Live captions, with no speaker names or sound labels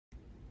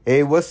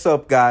Hey, what's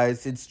up,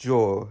 guys? It's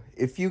Joel.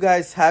 If you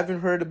guys haven't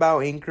heard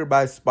about Anchor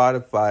by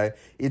Spotify,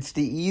 it's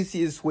the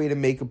easiest way to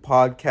make a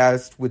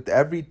podcast with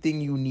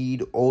everything you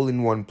need all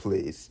in one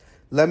place.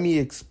 Let me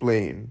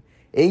explain.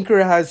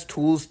 Anchor has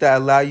tools that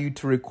allow you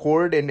to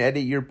record and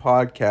edit your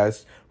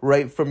podcast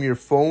right from your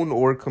phone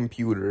or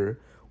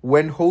computer.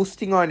 When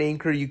hosting on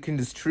Anchor, you can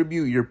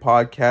distribute your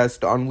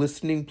podcast on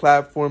listening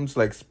platforms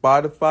like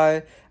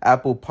Spotify,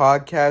 Apple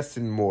Podcasts,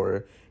 and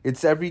more.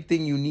 It's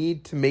everything you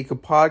need to make a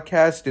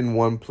podcast in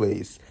one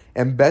place.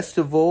 And best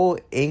of all,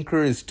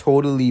 Anchor is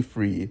totally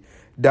free.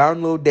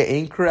 Download the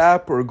Anchor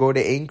app or go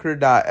to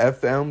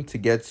anchor.fm to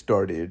get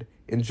started.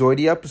 Enjoy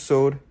the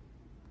episode.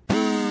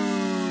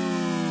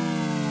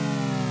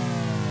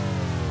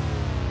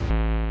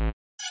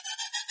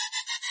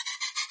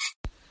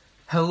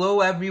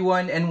 Hello,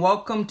 everyone, and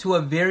welcome to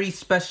a very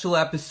special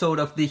episode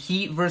of the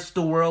Heat vs.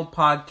 the World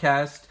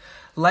podcast.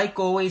 Like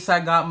always, I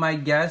got my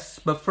guests,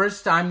 but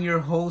first, I'm your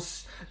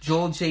host,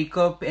 Joel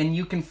Jacob, and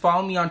you can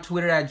follow me on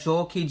Twitter at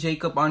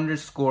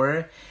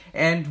JoelKJacob_.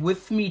 And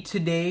with me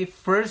today,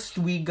 first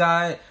we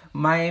got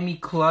Miami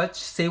Clutch.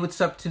 Say what's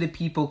up to the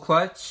people,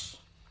 Clutch.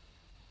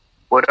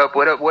 What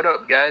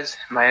up, guys?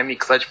 Miami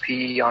Clutch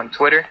P on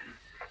Twitter.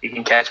 You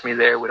can catch me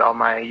there with all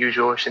my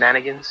usual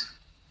shenanigans.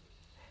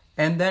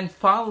 And then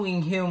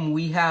following him,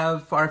 we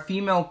have our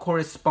female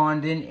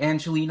correspondent,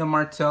 Angelina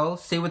Martel.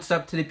 Say what's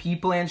up to the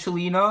people,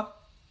 Angelina.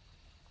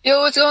 Yo,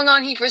 what's going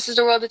on, Heat versus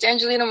the World? It's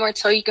Angelina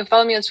Martel. You can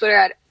follow me on Twitter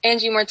at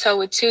Angie Martel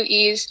with 2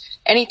 E's.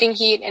 Anything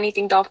Heat,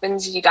 anything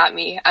Dolphins, you got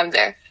me. I'm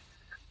there.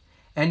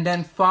 And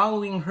then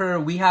following her,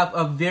 we have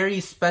a very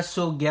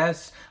special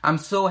guest. I'm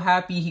so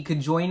happy he could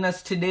join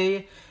us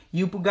today.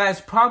 You guys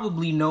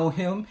probably know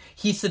him.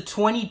 He's a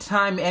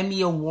 20-time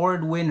Emmy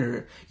Award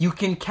winner. You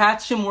can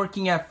catch him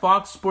working at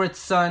Fox Sports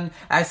Sun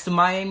as the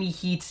Miami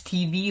Heat's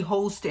TV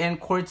host and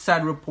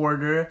courtside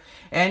reporter.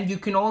 And you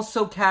can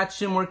also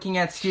catch him working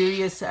at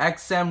Sirius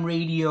XM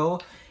Radio.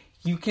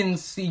 You can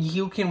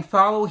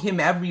follow him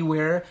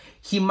everywhere.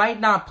 He might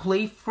not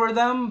play for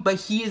them,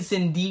 but he is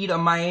indeed a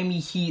Miami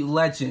Heat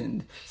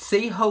legend.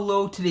 Say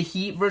hello to the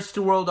Heat vs.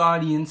 the World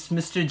audience,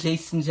 Mr.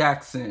 Jason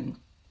Jackson.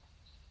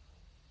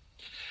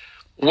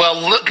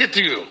 Well, look at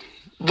you.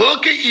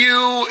 Look at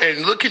you,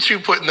 and look at you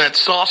putting that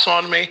sauce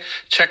on me.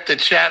 Check the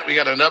chat. We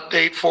got an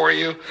update for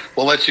you.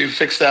 We'll let you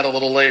fix that a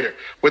little later.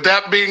 With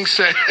that being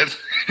said,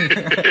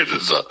 it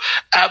is an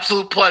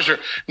absolute pleasure.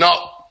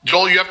 Now,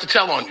 Joel, you have to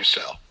tell on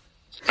yourself,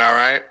 all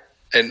right?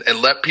 And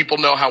let people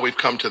know how we've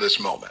come to this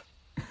moment.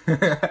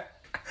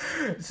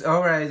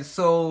 All right,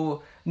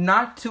 so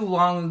not too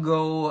long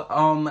ago,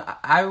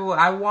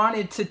 I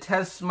wanted to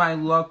test my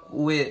luck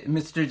with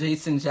Mr.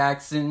 Jason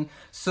Jackson.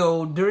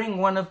 So during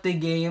one of the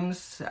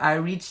games, I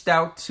reached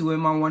out to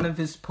him on one of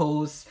his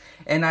posts,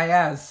 and I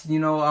asked,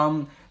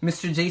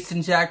 Mr.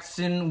 Jason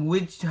Jackson,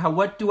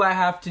 what do I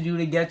have to do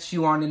to get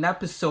you on an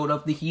episode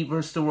of the Heat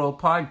vs. the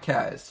World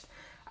podcast?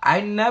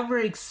 I never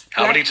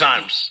expected... How many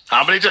times?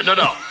 How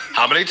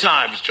many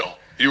times, Joel?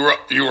 You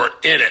were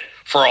in it.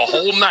 For a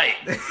whole night.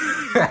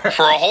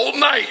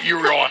 You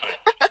were on it.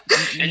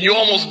 And you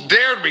almost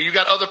dared me. You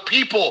got other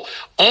people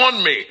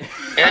on me.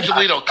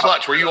 Angelina,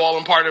 Clutch, were you all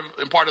in part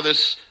of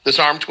this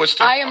arm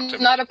twister? I am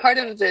not a part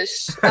of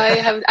this. I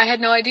had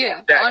no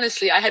idea. Jax.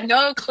 Honestly, I had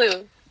no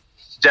clue.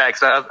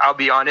 Jax, I'll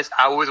be honest.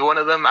 I was one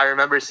of them. I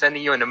remember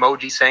sending you an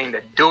emoji saying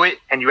to do it,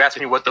 and you asked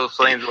me what those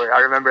flames were.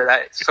 I remember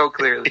that so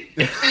clearly.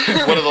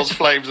 What are those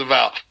flames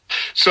about?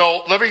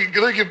 So let me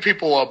give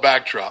people a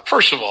backdrop.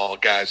 First of all,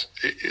 guys,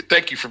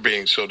 thank you for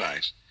being so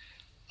nice.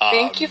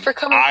 Thank you for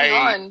coming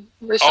on.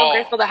 We're so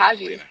grateful to have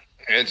you.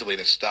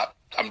 Angelina, stop.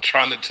 I'm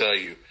trying to tell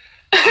you.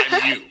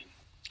 I'm you.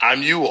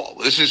 I'm you all.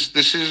 This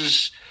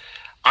is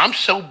I'm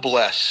so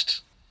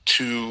blessed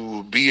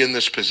to be in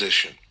this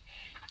position.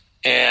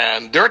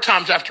 And there are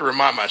times I have to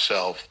remind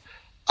myself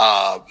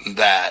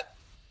that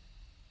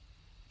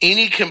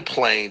any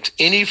complaint,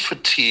 any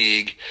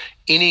fatigue,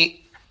 any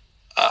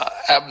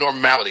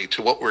abnormality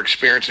to what we're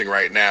experiencing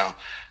right now,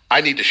 I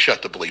need to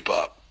shut the bleep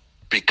up,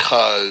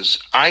 because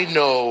I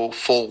know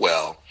full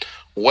well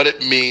what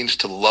it means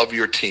to love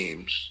your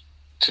teams,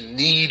 to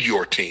need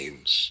your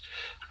teams,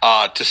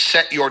 to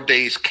set your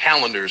day's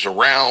calendars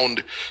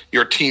around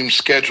your team's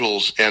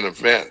schedules and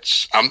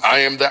events. I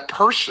am that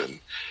person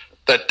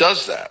that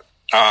does that.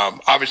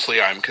 Obviously,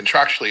 I'm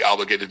contractually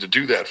obligated to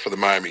do that for the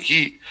Miami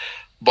Heat,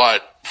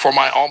 but for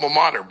my alma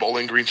mater,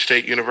 Bowling Green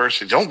State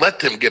University, don't let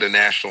them get a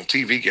national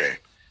TV game.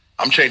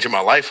 I'm changing my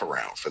life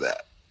around for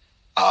that.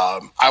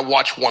 I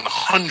watch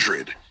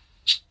 100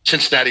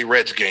 Cincinnati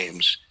Reds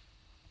games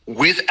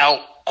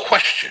without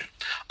question.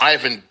 I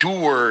have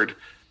endured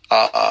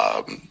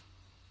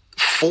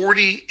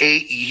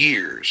 48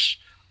 years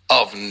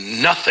of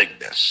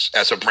nothingness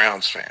as a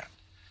Browns fan.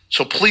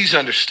 So please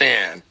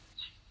understand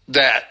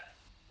that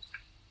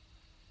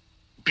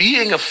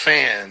being a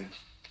fan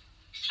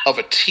of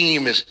a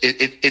team is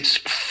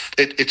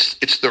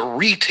it's the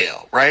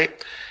retail,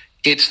 right?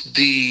 It's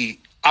the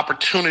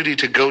opportunity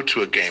to go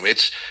to a game.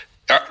 It's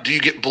Do you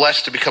get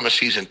blessed to become a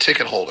season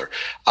ticket holder?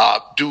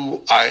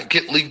 Do I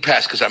get league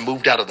pass because I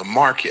moved out of the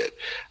market?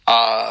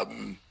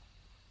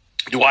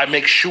 Do I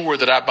make sure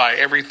that I buy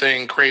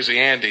everything Crazy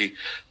Andy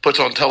puts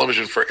on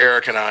television for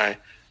Eric and I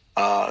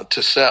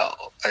to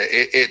sell?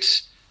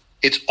 It's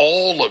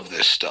all of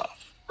this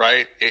stuff,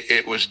 right?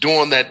 It was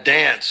doing that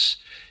dance,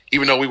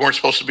 even though we weren't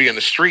supposed to be in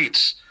the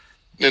streets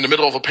in the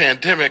middle of a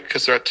pandemic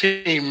because our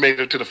team made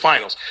it to the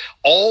finals.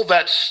 All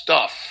that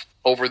stuff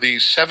over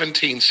these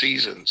 17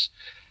 seasons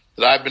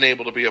that I've been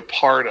able to be a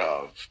part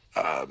of,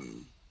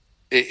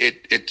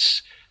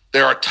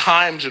 there are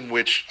times in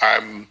which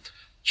I'm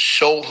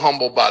so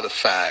humbled by the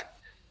fact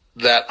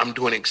that I'm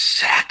doing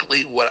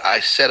exactly what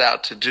I set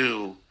out to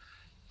do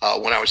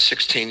when I was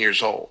 16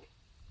 years old.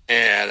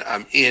 And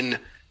I'm in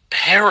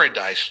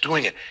paradise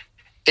doing it.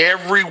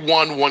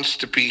 Everyone wants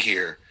to be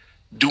here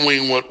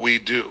doing what we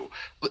do.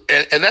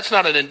 And that's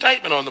not an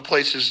indictment on the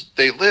places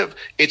they live.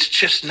 It's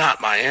just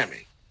not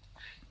Miami.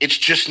 It's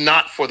just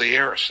not for the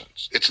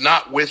Harrisons. It's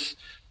not with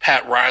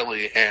Pat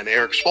Riley and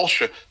Eric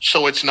Spoelstra,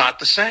 so it's not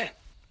the same.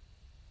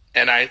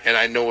 And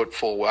I know it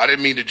full well. I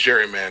didn't mean to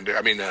gerrymander.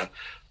 I mean,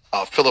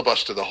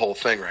 filibuster the whole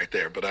thing right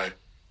there. But I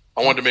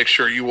wanted to make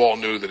sure you all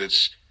knew that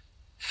it's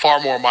far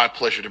more my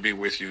pleasure to be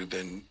with you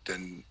than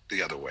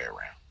the other way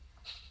around.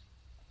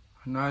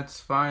 No, it's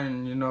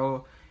fine,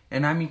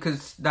 And I mean,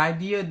 because the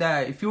idea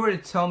that if you were to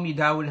tell me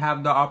that I would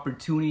have the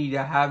opportunity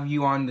to have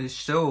you on this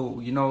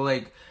show,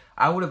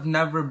 I would have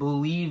never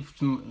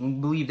believed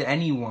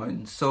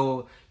anyone.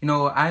 So,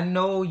 I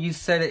know you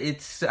said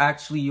it's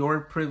actually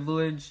your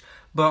privilege,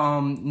 but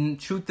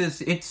truth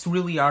is, it's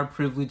really our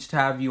privilege to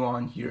have you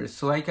on here.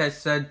 So like I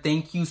said,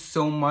 thank you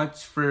so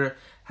much for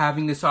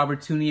having this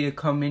opportunity to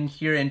come in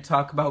here and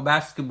talk about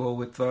basketball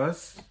with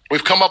us.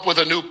 We've come up with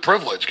a new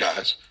privilege,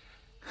 guys.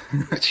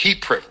 It's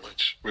heat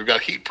privilege. We've got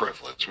heat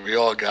privilege. We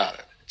all got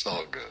it. It's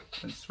all good.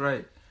 That's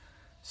right.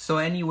 So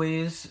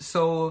anyways,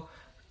 because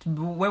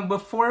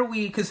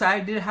I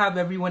did have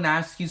everyone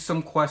ask you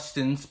some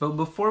questions, but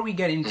before we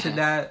get into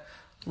that,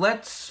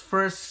 let's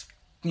first,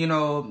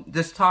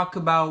 just talk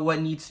about what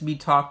needs to be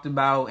talked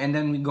about, and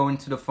then we go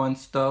into the fun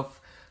stuff.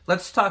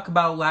 Let's talk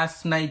about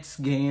last night's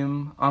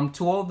game.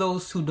 To all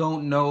those who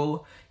don't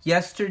know,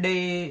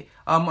 yesterday,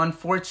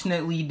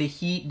 unfortunately, the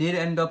Heat did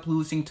end up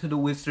losing to the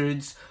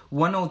Wizards,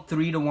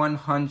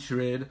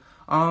 103-100.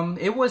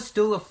 It was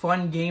still a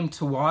fun game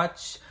to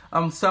watch.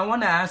 So I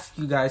want to ask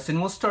you guys, and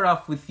we'll start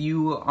off with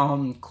you,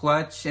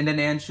 Clutch, and then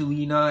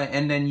Angelina,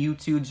 and then you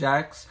too,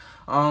 Jax.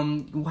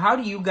 How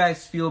do you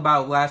guys feel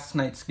about last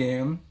night's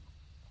game?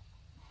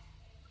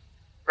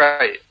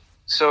 Right.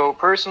 So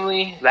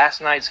personally,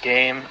 last night's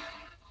game,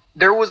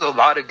 there was a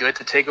lot of good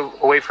to take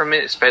away from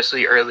it,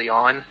 especially early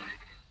on.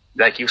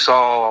 Like you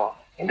saw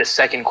in the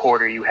second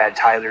quarter, you had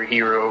Tyler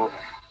Hero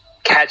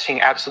catching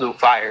absolute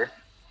fire,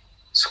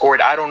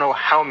 scored I don't know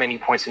how many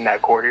points in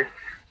that quarter,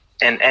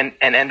 and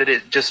ended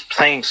it just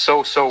playing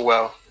so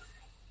well.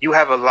 You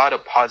have a lot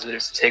of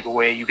positives to take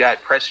away. You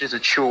got Precious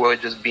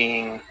Achiuwa just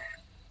being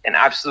an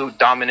absolute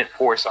dominant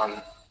force on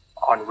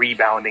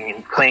rebounding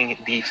and playing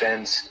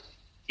defense.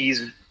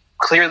 He's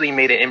clearly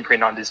made an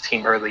imprint on this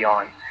team early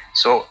on.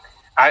 So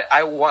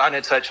I want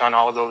to touch on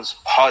all those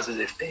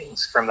positive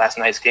things from last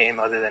night's game,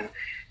 other than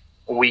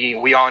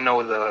we all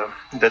know the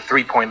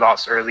 3-point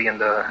loss early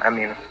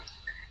the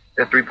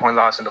 3-point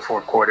loss in the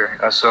fourth quarter.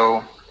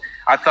 So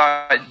I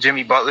thought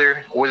Jimmy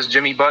Butler was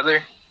Jimmy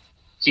Butler.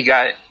 He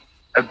got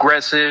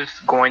aggressive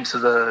going to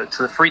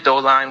the free throw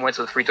line, went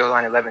to the free throw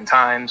line 11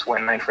 times,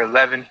 went 9 for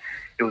 11.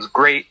 It was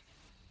great.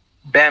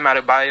 Bam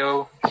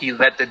Adebayo, he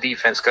let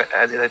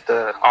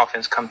the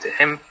offense come to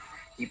him.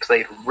 He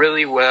played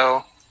really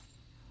well.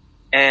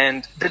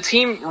 And the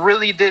team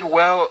really did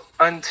well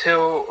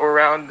until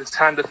around the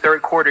time the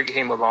third quarter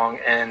came along,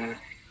 and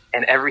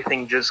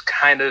everything just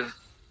kind of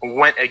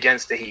went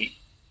against the Heat.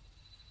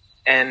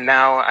 And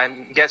now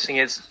I'm guessing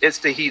it's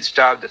the Heat's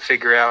job to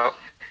figure out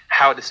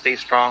how to stay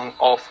strong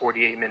all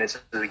 48 minutes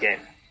of the game.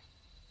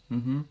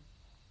 Mm-hmm.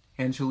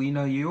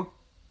 Angelina, you?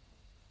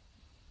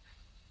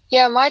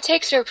 Yeah, my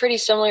takes are pretty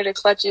similar to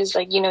Clutch's.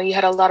 You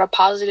had a lot of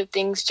positive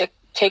things to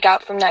take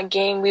out from that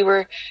game. We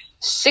were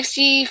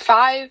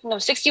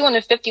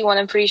 61-51,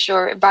 I'm pretty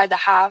sure, by the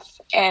half.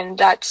 And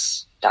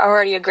that's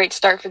already a great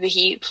start for the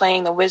Heat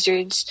playing the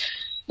Wizards.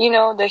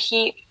 The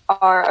Heat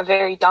are a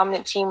very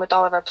dominant team with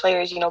all of our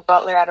players,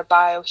 Butler,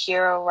 Adebayo,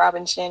 Hero,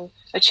 Robinson,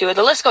 Achiuwa.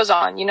 The list goes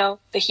on,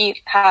 The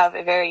Heat have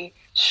a very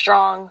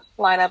strong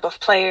lineup of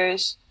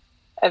players,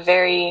 a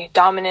very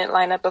dominant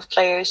lineup of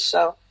players.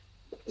 So,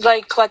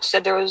 like Clutch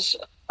said, there was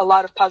a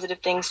lot of positive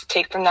things to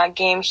take from that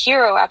game.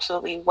 Hero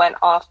absolutely went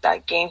off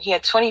that game. He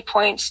had 20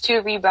 points,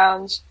 2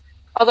 rebounds.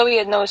 Although he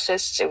had no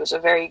assists, it was a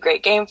very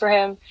great game for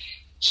him.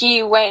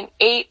 He went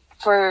 8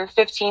 for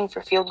 15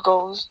 for field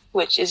goals,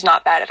 which is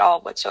not bad at all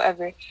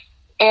whatsoever.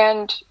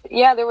 And,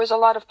 yeah, there was a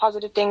lot of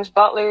positive things.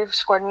 Butler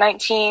scored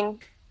 19.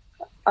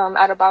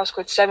 Adebayo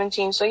scored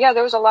 17. So, yeah,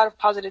 there was a lot of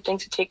positive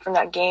things to take from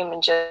that game.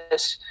 And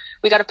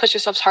we got to push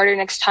ourselves harder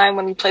next time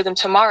when we play them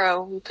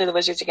tomorrow. We play the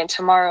Wizards again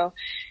tomorrow.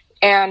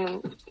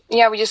 And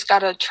yeah, we just got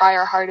to try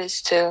our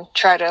hardest to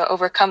try to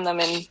overcome them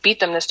and beat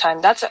them this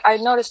time. I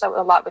noticed that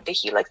a lot with the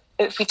Heat. Like,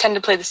 if we tend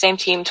to play the same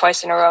team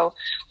twice in a row,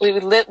 we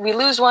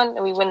lose one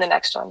and we win the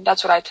next one.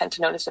 That's what I tend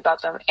to notice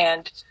about them.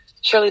 And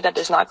surely that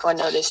does not go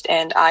unnoticed.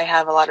 And I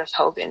have a lot of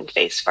hope and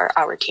faith for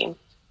our team.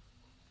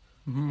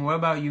 Mm-hmm. What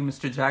about you,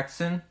 Mr.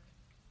 Jackson?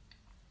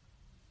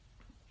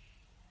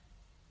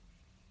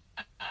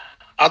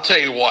 I'll tell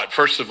you what,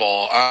 first of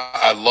all,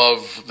 I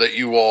love that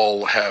you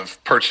all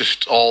have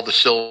purchased all the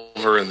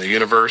silver in the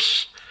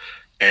universe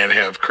and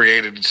have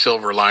created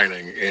silver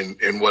lining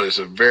in what is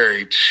a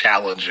very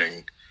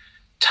challenging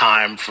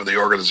time for the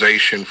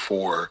organization,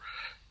 for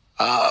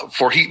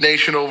Heat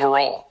Nation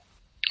overall.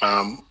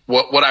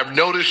 What I've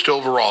noticed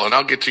overall, and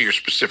I'll get to your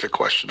specific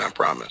question, I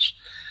promise,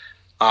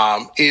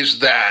 is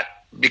that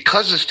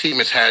because this team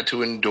has had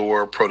to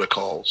endure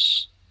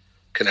protocols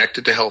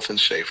connected to health and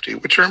safety,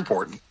 which are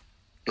important,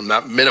 I'm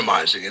not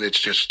minimizing it. It's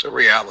just a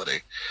reality.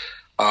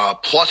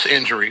 Plus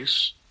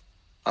injuries,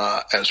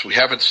 as we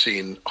haven't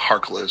seen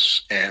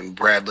Harkless and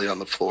Bradley on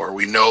the floor.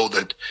 We know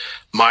that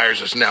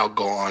Myers is now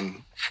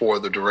gone for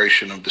the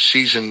duration of the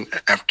season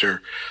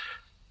after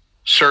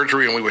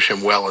surgery, and we wish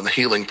him well in the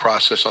healing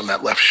process on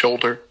that left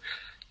shoulder.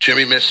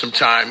 Jimmy missed some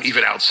time,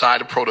 even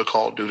outside of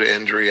protocol, due to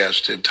injury,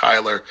 as did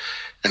Tyler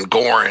and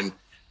Goran.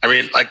 I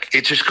mean, like,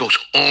 it just goes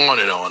on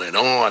and on and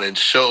on. And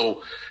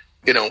so,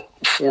 you know,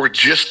 for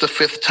just the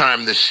fifth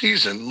time this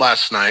season,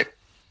 last night,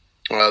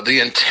 the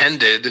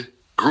intended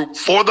group,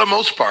 for the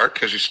most part,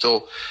 because you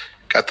still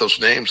got those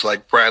names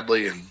like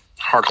Bradley and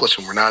Harkless,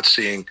 and we're not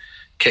seeing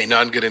K.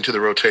 Nunn get into the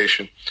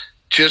rotation,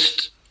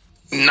 just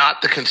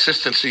not the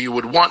consistency you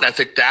would want. And I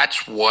think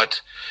that's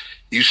what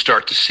you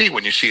start to see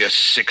when you see a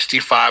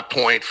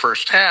 65-point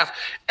first half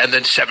and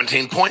then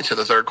 17 points in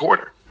the third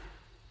quarter.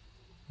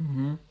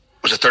 Mm-hmm.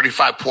 It was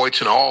 35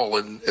 points in all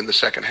in the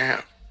second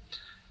half.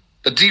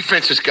 The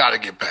defense has got to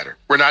get better.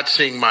 We're not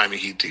seeing Miami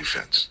Heat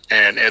defense.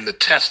 And the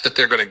test that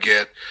they're going to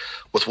get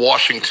with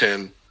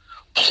Washington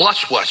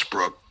plus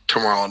Westbrook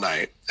tomorrow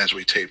night, as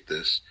we tape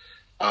this,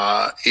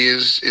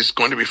 is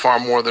going to be far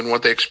more than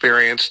what they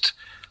experienced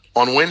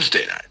on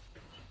Wednesday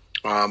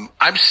night.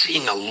 I'm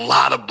seeing a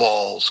lot of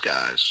balls,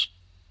 guys,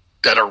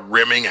 that are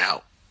rimming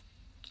out.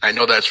 I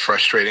know that's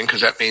frustrating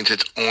because that means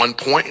it's on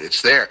point.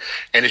 It's there.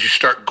 And as you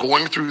start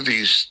going through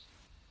these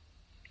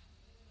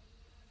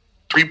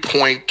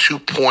 3-point,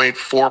 2-point,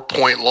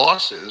 4-point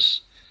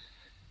losses,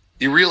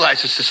 you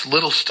realize it's this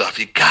little stuff.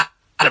 You got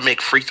to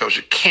make free throws.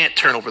 You can't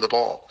turn over the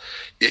ball.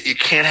 You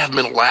can't have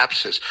mental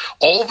lapses.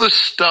 All the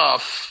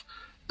stuff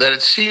that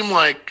it seemed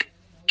like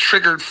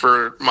triggered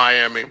for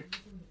Miami,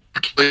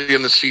 particularly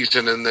in the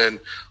season, and then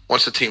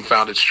once the team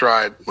found its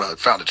stride, well, it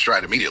found its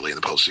stride immediately in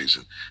the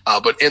postseason,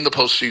 but in the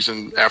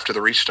postseason after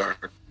the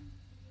restart,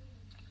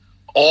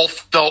 all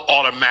felt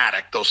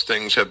automatic. Those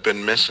things have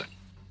been missing.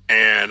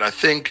 And I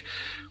think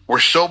we're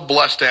so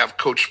blessed to have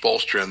Coach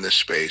Spoelstra in this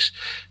space,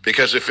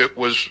 because if it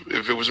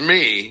was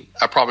me,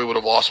 I probably would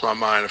have lost my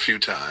mind a few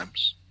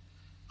times.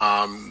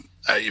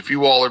 If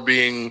you all are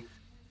being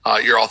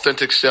your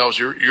authentic selves,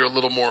 you're a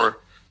little more.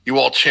 You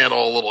all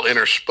channel a little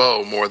inner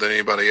Spo more than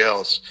anybody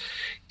else.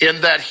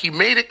 In that he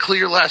made it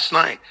clear last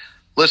night.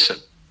 Listen,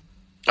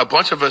 a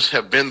bunch of us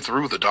have been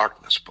through the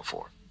darkness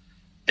before,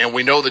 and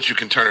we know that you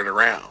can turn it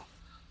around.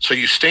 So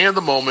you stay in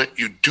the moment,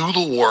 you do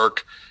the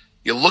work,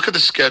 you look at the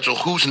schedule.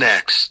 Who's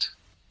next?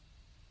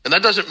 And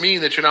that doesn't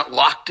mean that you're not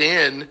locked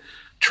in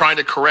trying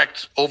to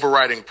correct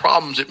overriding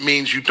problems. It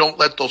means you don't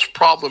let those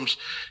problems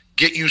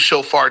get you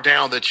so far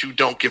down that you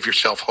don't give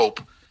yourself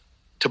hope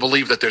to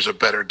believe that there's a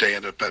better day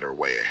and a better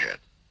way ahead.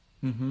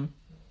 Mm-hmm.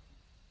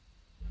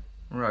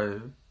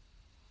 Right.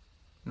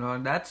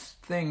 No, that's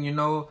the thing, you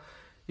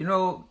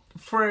know,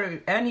 for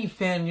any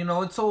fan,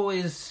 it's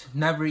always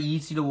never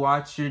easy to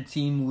watch your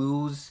team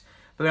lose.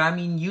 But, I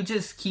mean, you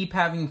just keep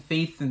having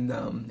faith in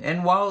them.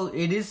 And while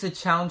it is a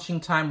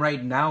challenging time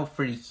right now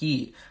for the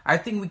Heat, I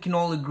think we can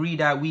all agree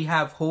that we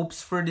have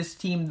hopes for this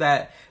team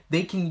that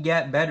they can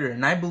get better.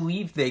 And I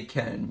believe they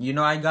can.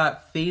 I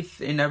got faith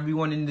in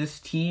everyone in this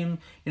team.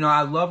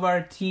 I love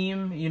our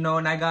team,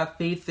 and I got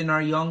faith in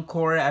our young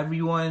core.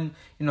 Everyone,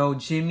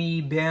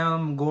 Jimmy,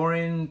 Bam,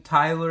 Goran,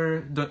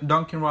 Tyler,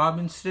 Duncan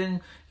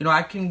Robinson.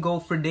 I can go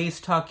for days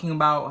talking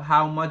about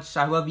how much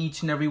I love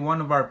each and every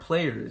one of our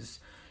players.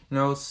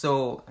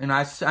 So, and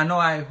I know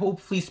I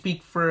hopefully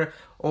speak for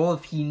all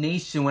of Heat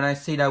Nation when I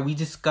say that we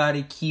just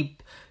gotta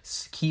keep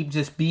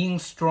just being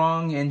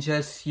strong and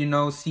just,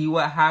 see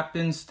what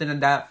happens in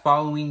that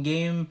following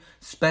game,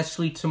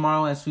 especially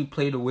tomorrow as we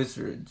play the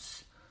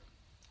Wizards.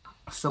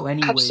 So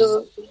anyway,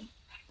 absolutely.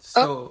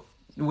 So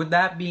with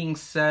that being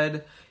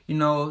said,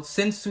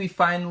 since we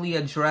finally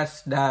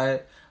addressed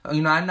that, I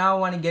now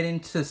want to get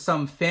into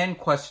some fan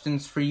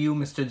questions for you,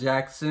 Mr.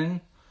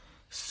 Jackson.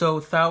 So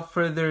without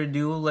further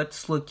ado,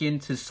 let's look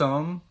into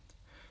some.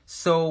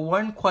 So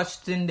one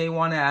question they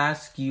want to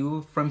ask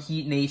you from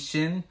Heat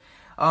Nation,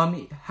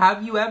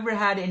 have you ever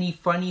had any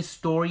funny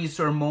stories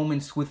or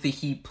moments with a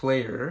Heat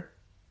player?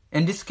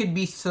 And this could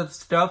be some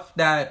stuff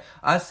that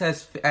us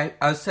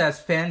as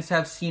fans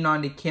have seen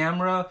on the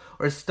camera,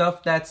 or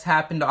stuff that's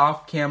happened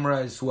off camera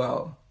as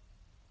well.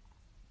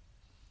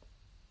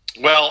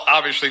 Well,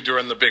 obviously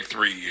during the big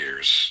 3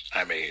 years,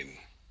 I mean,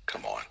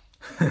 come on.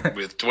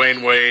 With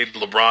Dwayne Wade,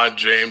 LeBron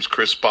James,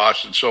 Chris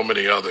Bosh, and so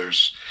many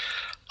others,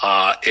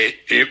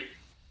 it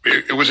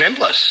was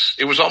endless.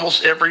 It was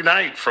almost every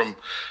night, from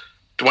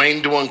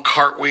Dwayne doing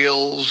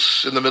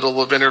cartwheels in the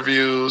middle of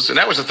interviews. And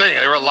that was the thing.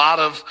 There were a lot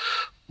of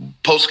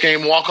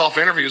post-game walk-off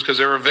interviews because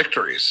there were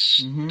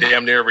victories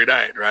damn near every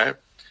night, right?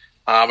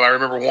 I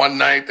remember one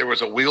night there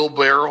was a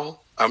wheelbarrow.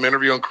 I'm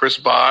interviewing Chris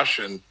Bosh,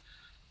 and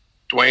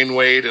Dwayne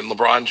Wade and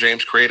LeBron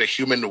James create a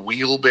human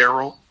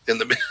wheelbarrow in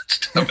the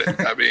midst of it.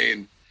 I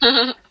mean,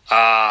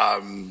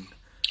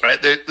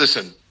 right?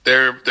 Listen,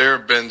 there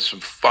have been some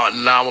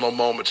phenomenal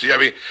moments. I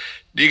mean,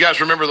 do you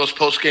guys remember those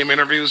post-game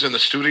interviews in the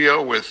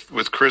studio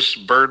with Chris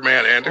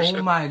Birdman Anderson?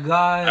 Oh, my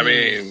God. I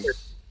mean,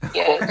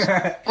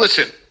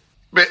 listen,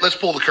 let's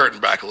pull the curtain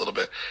back a little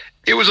bit.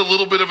 It was a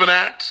little bit of an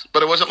act,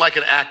 but it wasn't like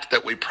an act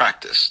that we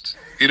practiced.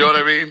 You know what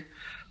I mean?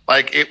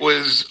 Like, it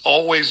was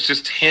always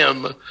just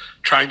him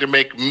trying to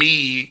make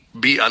me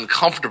be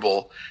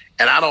uncomfortable.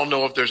 And I don't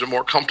know if there's a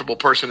more comfortable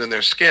person in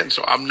their skin,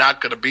 so I'm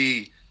not going to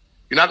be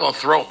 – you're not going to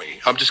throw me.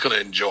 I'm just going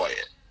to enjoy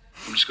it.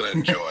 I'm just going to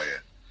enjoy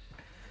it.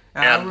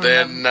 And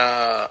then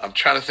I'm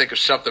trying to think of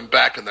something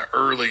back in the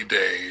early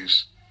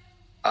days.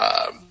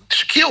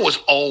 Shaquille was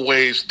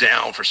always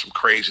down for some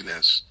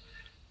craziness.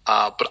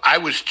 But I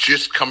was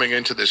just coming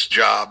into this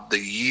job the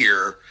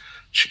year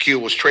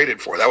Shaquille was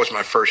traded for. That was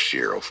my first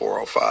year,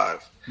 04,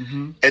 05.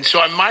 And so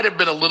I might have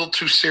been a little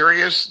too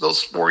serious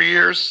those 4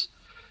 years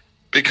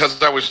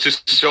because I was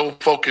just so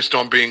focused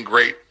on being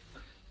great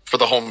for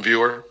the home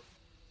viewer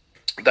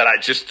that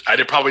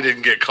I probably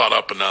didn't get caught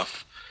up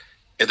enough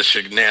in the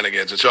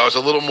shenanigans. And so I was a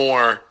little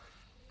more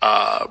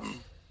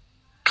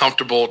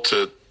comfortable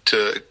to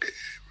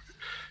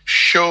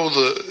show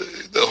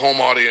the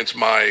home audience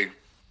my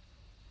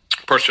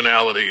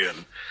personality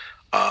and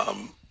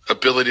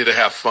ability to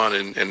have fun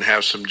and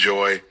have some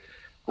joy,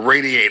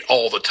 radiate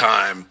all the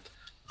time,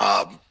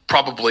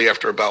 probably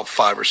after about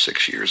 5 or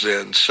 6 years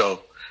in.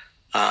 So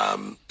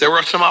there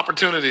were some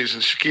opportunities,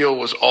 and Shaquille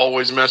was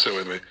always messing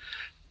with me.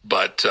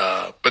 But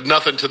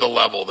nothing to the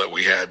level that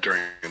we had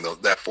during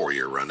that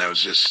 4-year run. That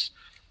was just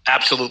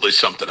absolutely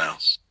something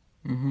else.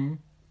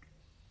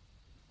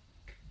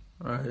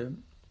 Right.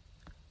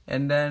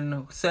 And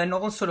then, and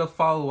also to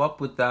follow up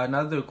with that,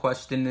 another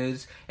question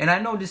is, and I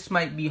know this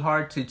might be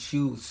hard to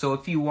choose, so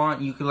if you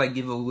want, you could like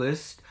give a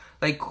list.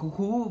 Like,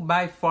 who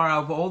by far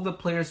of all the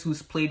players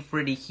who's played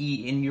for the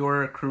Heat in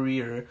your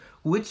career,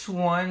 which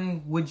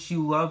one would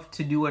you love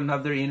to do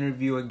another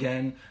interview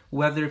again,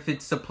 whether if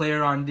it's a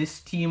player on this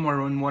team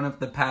or on one of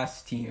the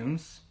past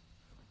teams?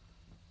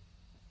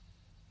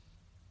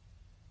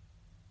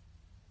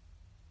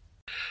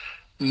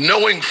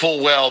 Knowing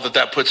full well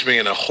that puts me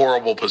in a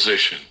horrible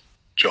position,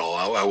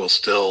 Joel, I will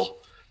still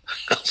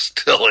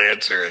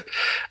answer it.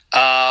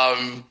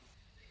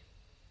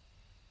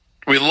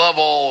 We love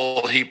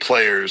all Heat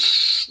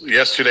players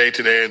yesterday,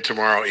 today, and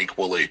tomorrow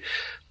equally,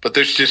 but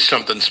there's just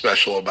something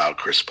special about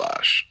Chris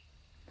Bosh.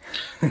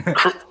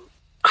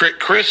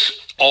 Chris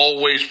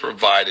always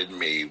provided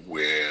me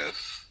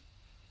with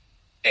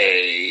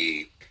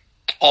a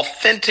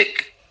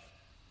authentic,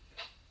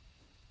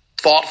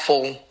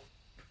 thoughtful,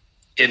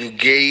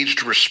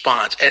 engaged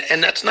response.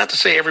 And that's not to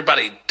say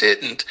everybody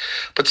didn't,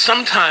 but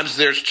sometimes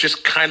there's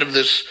just kind of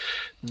this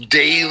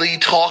daily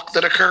talk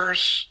that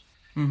occurs.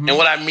 And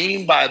what I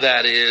mean by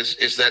that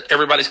is that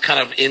everybody's kind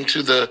of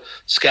into the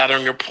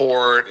scouting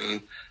report,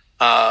 and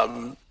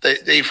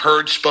they've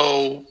heard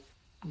Spo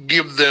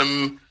give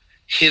them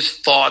his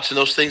thoughts, and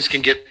those things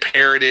can get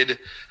parroted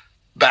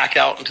back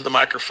out into the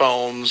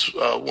microphones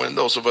when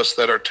those of us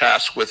that are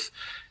tasked with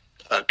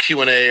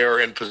Q&A are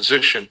in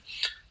position.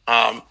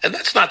 And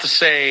that's not to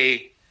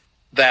say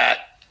that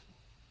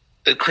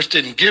Chris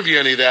didn't give you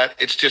any of that.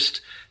 It's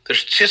just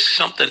there's just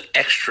something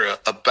extra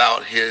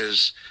about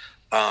his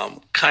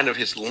kind of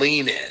his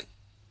lean in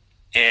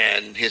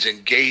and his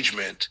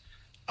engagement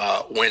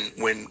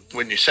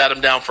when you sat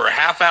him down for a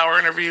half-hour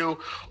interview,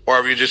 or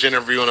if you're just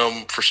interviewing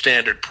him for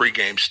standard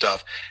pregame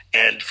stuff.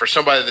 And for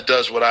somebody that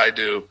does what I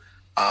do,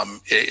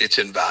 it's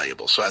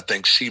invaluable. So I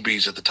think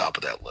CB's at the top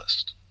of that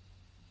list.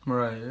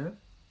 Right.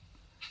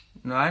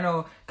 No, I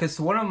know, because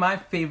one of my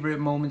favorite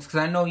moments, because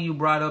I know you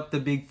brought up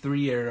the Big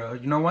 3 era.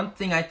 You know, one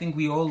thing I think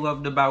we all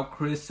loved about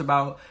Chris,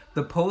 about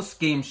the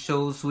post-game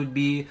shows, would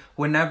be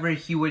whenever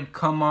he would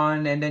come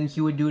on and then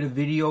he would do the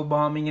video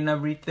bombing and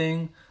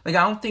everything. Like,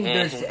 I don't think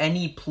there's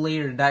any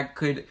player that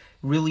could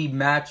really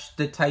match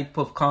the type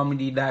of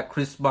comedy that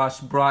Chris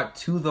Bosh brought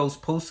to those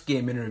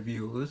post-game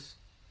interviews.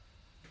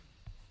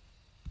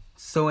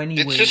 So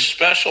anyway, it's just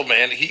special,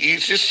 man.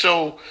 He's just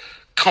so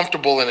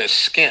comfortable in his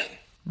skin.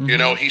 You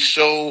know, he's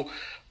so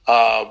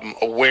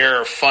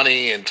aware of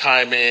funny and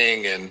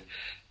timing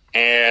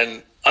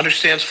and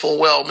understands full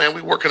well, man,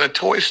 we work in a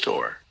toy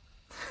store.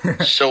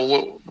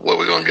 So what are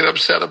we going to get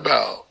upset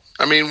about?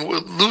 I mean,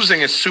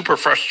 losing is super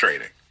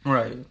frustrating.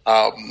 Right.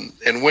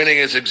 And winning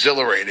is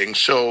exhilarating.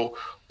 So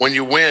when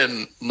you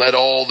win, let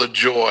all the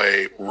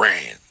joy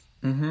reign.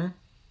 Mm-hmm.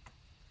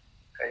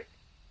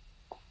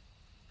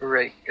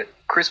 Right.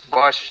 Chris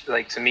Bosh,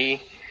 like, to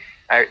me,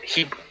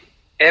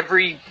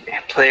 every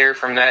player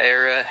from that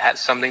era had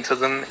something to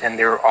them, and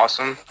they were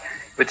awesome.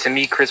 But to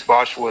me, Chris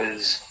Bosh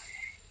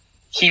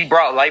he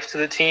brought life to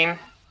the team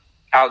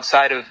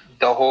outside of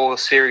the whole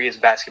serious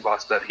basketball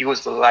stuff. He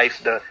was the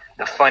life, the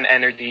fun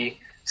energy.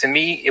 To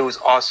me, it was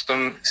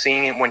awesome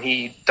seeing him when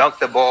he dunked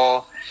the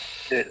ball,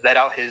 let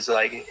out his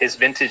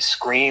vintage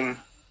scream.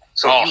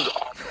 So he was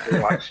awesome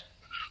to watch.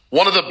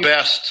 One of the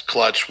best,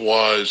 Clutch,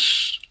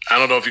 was, I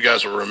don't know if you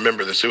guys will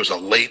remember this, it was a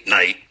late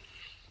night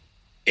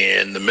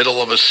in the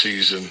middle of a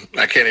season.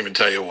 I can't even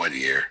tell you what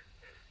year.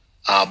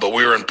 But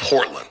we were in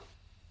Portland,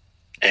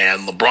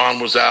 and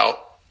LeBron was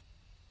out,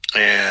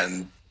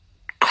 and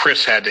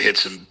Chris had to hit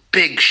some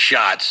big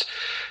shots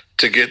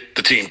to get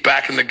the team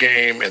back in the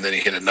game, and then he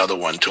hit another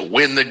one to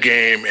win the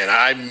game. And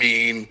I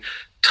mean,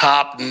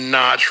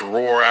 top-notch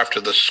roar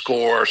after the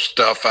score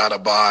stuff out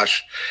of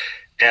Bosh.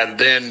 And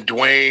then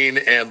Dwayne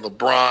and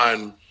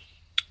LeBron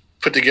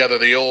put together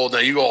the old, now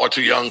you all are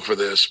too young for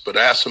this, but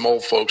ask some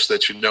old folks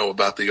that you know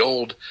about the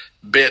old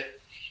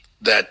bit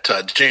that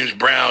James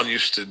Brown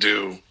used to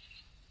do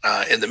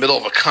in the middle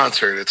of a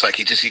concert. It's like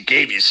he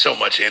gave you so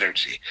much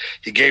energy.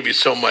 He gave you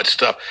so much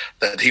stuff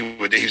that he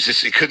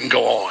couldn't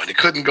go on. He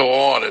couldn't go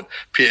on, and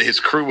his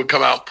crew would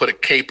come out and put a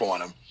cape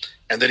on him,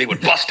 and then he would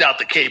bust out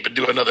the cape and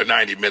do another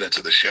 90 minutes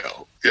of the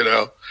show, you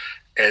know?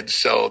 And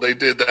so they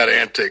did that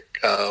antic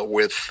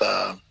with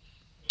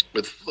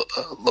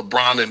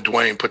LeBron and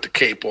Dwayne put the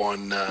cape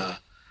on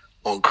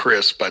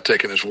Chris by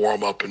taking his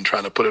warm up and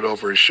trying to put it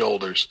over his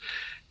shoulders.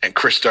 And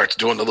Chris starts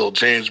doing the little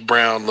James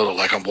Brown, little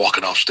like I'm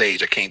walking off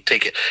stage, I can't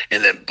take it,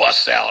 and then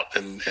busts out,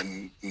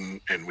 and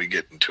we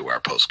get into our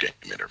post game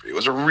interview. It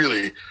was a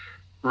really,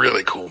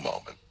 really cool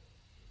moment.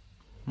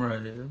 Right.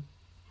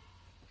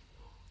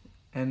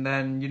 And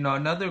then,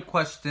 another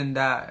question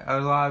that a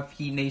lot of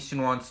Heat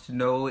Nation wants to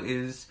know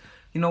is,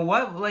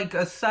 what, like,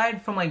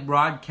 aside from, like,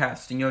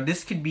 broadcasting,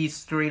 this could be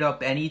straight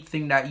up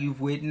anything that you've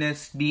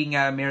witnessed being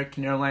at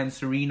American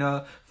Airlines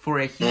Arena for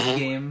a Heat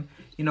game.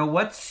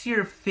 What's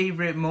your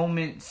favorite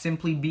moment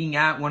simply being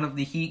at one of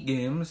the Heat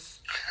games?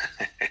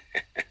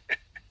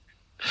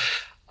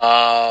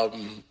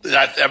 I'm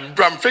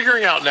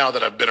figuring out now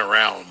that I've been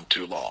around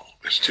too long.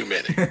 There's too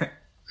many.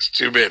 There's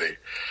too many.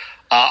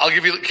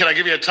 Can I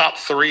give you a top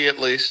three at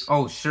least?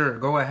 Oh, sure.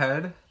 Go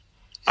ahead.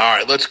 All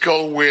right, let's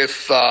go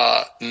with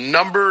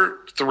number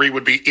three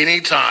would be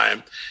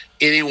anytime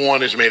anyone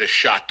has made a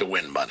shot to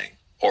win money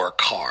or a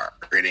car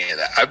or any of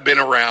that. I've been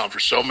around for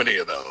so many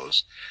of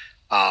those.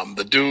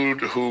 The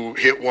dude who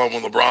hit one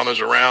when LeBron was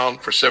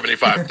around for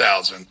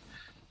 $75,000,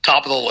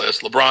 top of the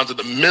list. LeBron's in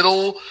the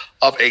middle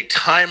of a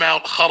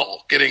timeout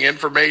huddle getting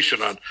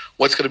information on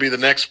what's going to be the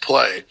next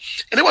play.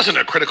 And it wasn't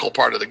a critical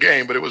part of the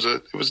game, but it was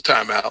a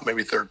timeout,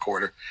 maybe third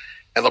quarter.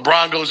 And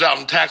LeBron goes out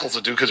and tackles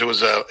the dude because it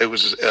was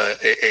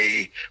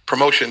a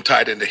promotion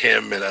tied into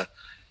him and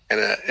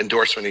an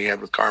endorsement he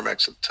had with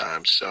Carmex at the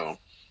time. So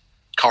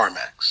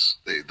Carmex,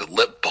 the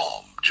lip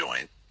balm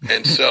joint.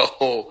 And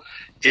so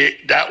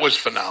that was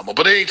phenomenal.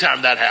 But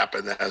anytime that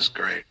happened, that was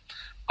great.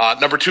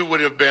 Number two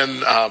would have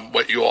been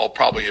what you all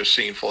probably have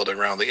seen floating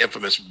around, the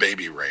infamous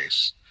baby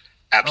race.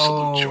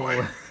 Absolute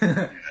joy.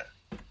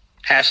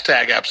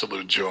 Hashtag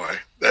absolute joy.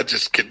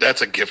 That's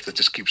a gift that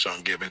just keeps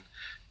on giving.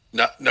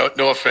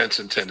 No offense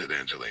intended,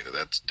 Angelina.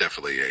 That's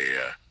definitely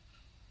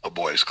a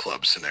boys'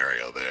 club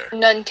scenario there.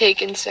 None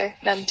taken, sir.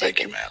 None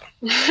taken. Thank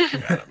you,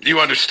 madam. You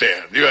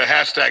understand. You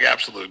hashtag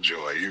absolute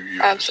joy.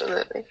 You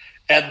absolutely. Understand.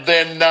 And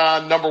then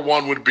number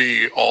one would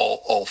be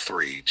all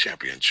three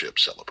championship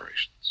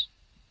celebrations.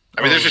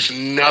 I mean, there's just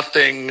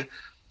nothing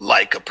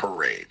like a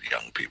parade,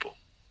 young people.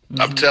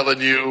 Mm-hmm. I'm telling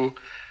you,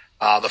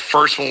 the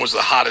first one was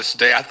the hottest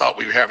day. I thought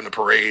we were having a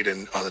parade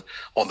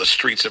on the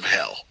streets of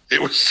hell.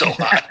 It was so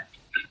hot.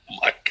 Oh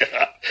my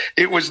God.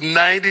 It was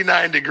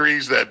 99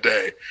 degrees that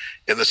day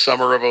in the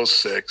summer of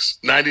 2006,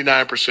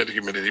 99%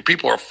 humidity.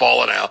 People are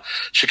falling out.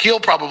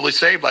 Shaquille probably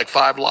saved like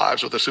 5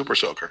 lives with a super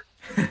soaker.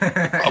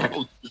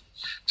 Probably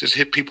just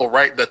hit people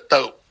right in the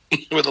throat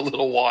with a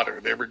little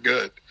water. They were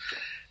good.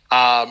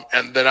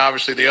 And then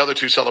obviously the other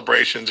two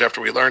celebrations,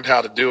 after we learned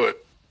how to do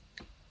it,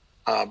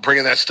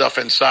 bringing that stuff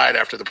inside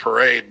after the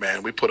parade,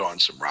 man, we put on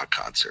some rock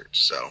concerts.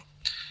 So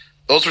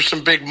those were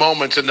some big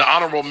moments. And the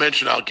honorable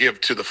mention I'll give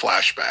to the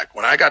flashback.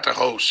 When I got to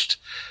host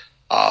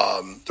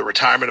the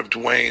retirement of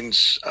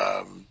Dwayne's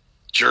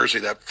jersey,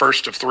 that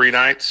first of 3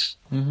 nights,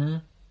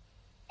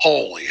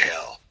 holy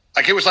hell.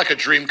 Like, it was like a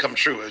dream come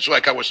true. It was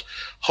like I was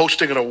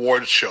hosting an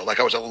awards show. Like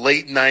I was a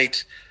late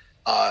night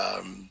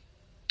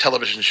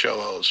television show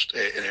host.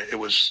 It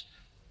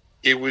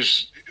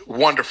was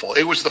wonderful.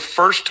 It was the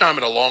first time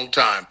in a long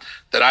time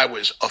that I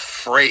was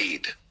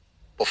afraid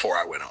before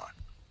I went on.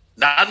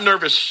 Not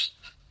nervous,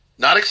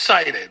 not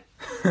excited,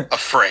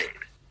 afraid.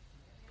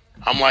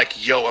 I'm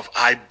like, yo, if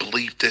I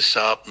bleep this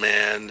up,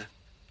 man,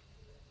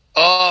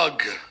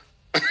 ugh.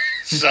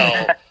 So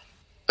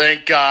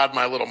Thank God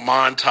my little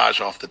montage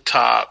off the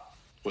top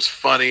was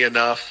funny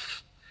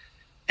enough,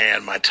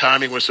 and my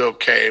timing was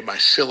okay. My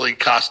silly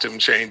costume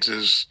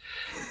changes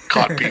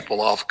caught people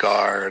off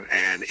guard,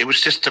 and it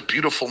was just a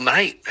beautiful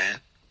night,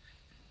 man.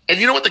 And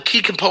you know what the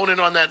key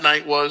component on that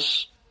night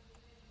was?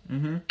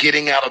 Mm-hmm.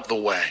 Getting out of the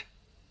way.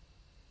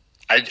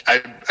 I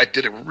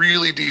did a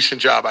really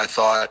decent job, I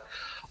thought,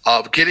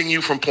 of getting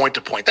you from point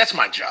to point. That's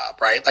my job,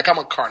 right? Like I'm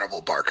a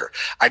carnival barker.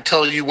 I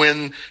tell you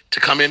when to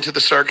come into the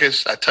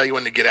circus. I tell you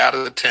when to get out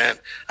of the tent.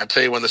 I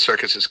tell you when the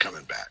circus is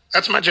coming back.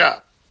 That's my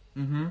job.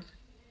 Mm-hmm.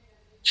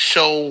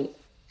 So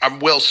I'm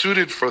well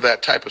suited for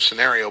that type of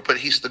scenario, but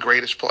he's the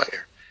greatest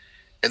player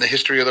in the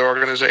history of the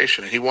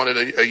organization. He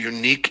wanted a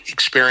unique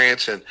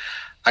experience, and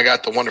I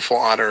got the wonderful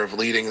honor of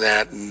leading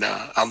that, and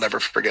I'll never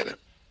forget it.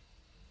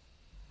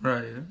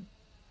 Right.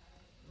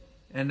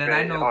 And then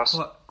Very I know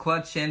awesome.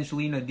 Clutch,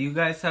 Angelina, do you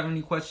guys have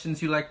any questions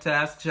you'd like to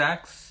ask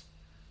Jax?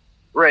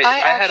 Right. I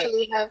had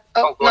actually have.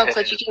 Oh, Oh, go no, ahead.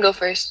 Clutch, you can go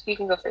first. You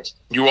can go first.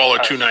 You all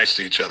are too nice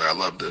to each other. I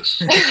love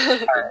this.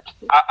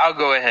 I'll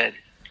go ahead.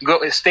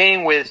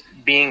 Staying with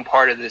being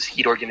part of this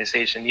Heat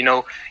organization. You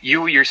know,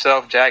 you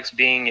yourself, Jax,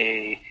 being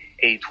a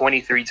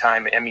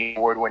 23-time Emmy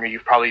Award winner,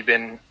 you've probably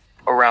been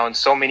around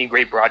so many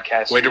great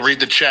broadcasters. Way to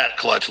read the chat,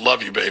 Clutch.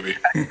 Love you, baby.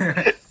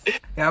 Yeah,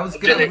 I was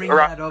going to bring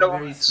Around that up so-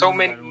 very soon, so by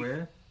many- the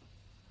way.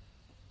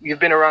 You've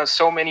been around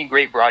so many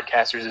great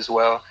broadcasters as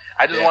well.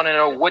 I just Yeah. want to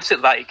know, what's it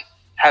like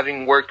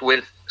having worked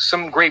with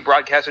some great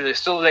broadcasters that are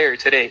still there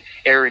today?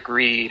 Eric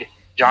Reed,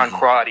 John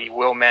Crotty,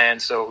 Will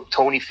Manso,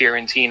 Tony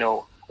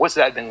Fiorentino. What's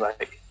that been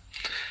like?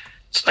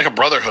 It's like a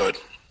brotherhood.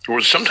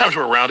 Sometimes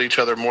we're around each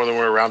other more than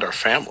we're around our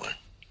family.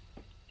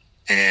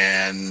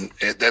 And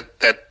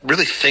that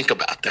really think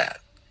about that.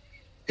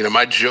 You know,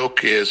 my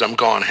joke is I'm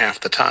gone half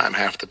the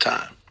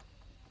time.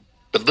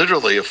 But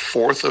literally a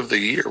fourth of the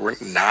year, we're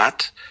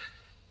not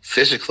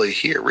physically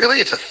here. Really,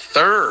 it's a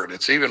third.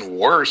 It's even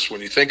worse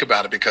when you think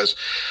about it, because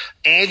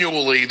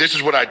annually, this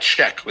is what I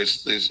check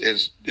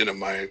is you know,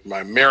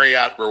 my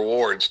Marriott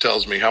rewards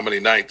tells me how many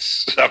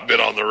nights I've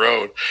been on the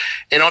road.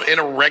 And in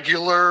a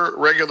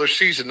regular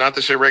season, not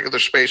to say regular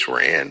space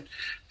we're in,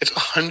 it's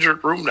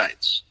 100 room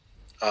nights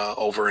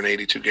over an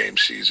 82 game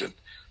season,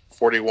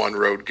 41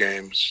 road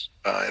games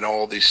in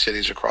all these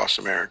cities across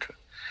America.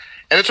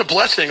 And it's a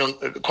blessing,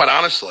 quite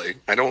honestly.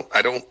 I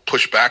don't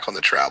push back on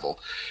the travel.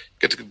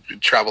 Get to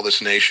travel this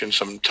nation,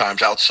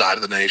 sometimes outside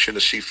of the nation, to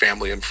see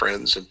family and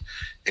friends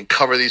and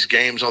cover these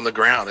games on the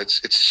ground.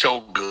 It's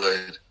so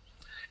good.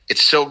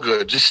 It's so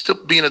good. Just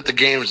still being at the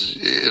games,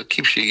 it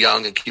keeps you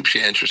young and keeps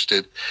you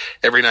interested.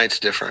 Every night's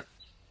different.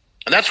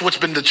 And that's what's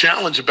been the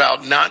challenge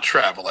about not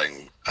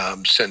traveling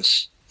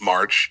since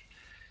March,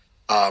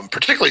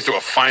 particularly through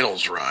a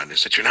finals run,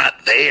 is that you're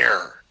not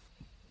there.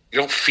 You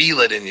don't feel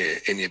it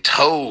in your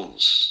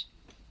toes.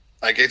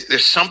 Like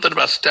there's something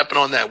about stepping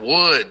on that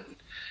wood.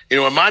 You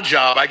know, in my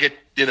job, I get,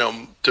 you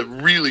know, to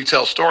really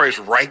tell stories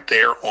right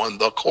there on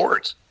the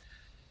court.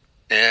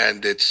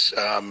 And it's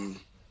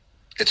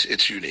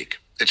unique.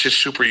 It's just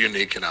super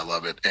unique, and I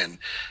love it. And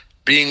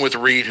being with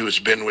Reed, who has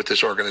been with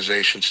this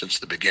organization since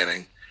the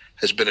beginning,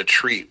 has been a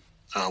treat.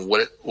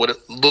 What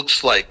it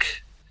looks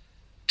like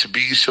to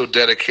be so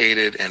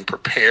dedicated and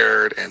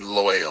prepared and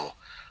loyal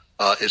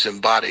is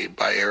embodied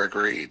by Eric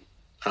Reed.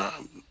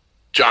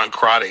 John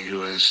Crotty,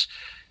 who is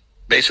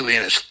basically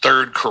in his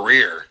third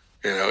career.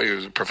 You know, he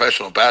was a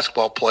professional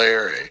basketball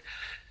player, a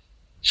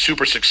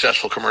super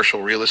successful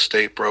commercial real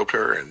estate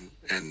broker,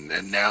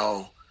 and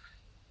now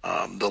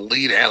the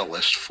lead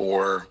analyst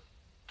for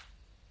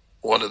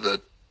one of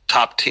the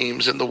top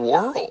teams in the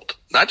world,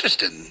 not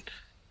just in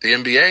the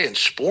NBA, in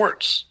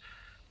sports.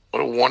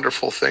 What a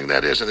wonderful thing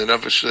that is. And then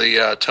obviously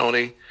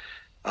Tony,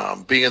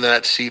 being in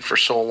that seat for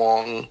so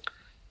long,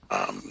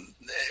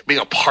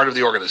 being a part of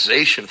the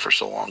organization for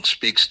so long,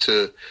 speaks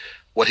to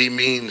what he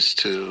means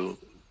to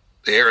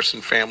the Harrison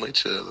family,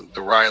 to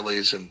the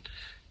Rileys,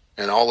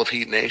 and all of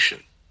Heat Nation.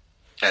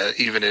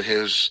 Even in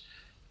his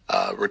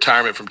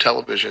retirement from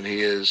television,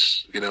 he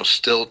is, you know,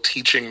 still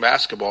teaching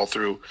basketball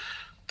through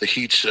the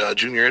Heat's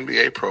junior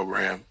NBA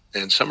program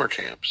and summer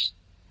camps.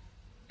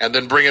 And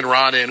then bringing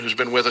Ron in, who's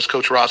been with us,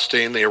 Coach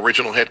Rothstein, the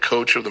original head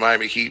coach of the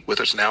Miami Heat,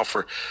 with us now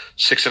for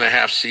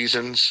 6.5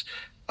 seasons.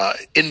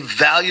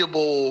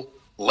 Invaluable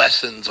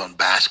lessons on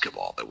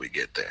basketball that we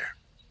get there,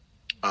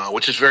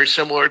 which is very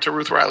similar to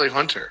Ruth Riley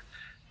Hunter,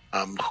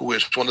 who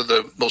is one of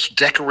the most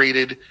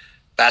decorated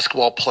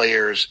basketball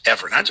players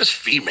ever. Not just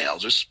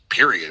females, just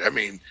period. I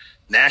mean,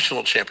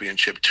 national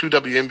championship, 2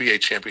 WNBA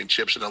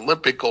championships, an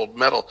Olympic gold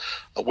medal,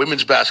 a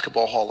women's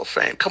basketball Hall of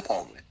Fame. Come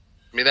on, man.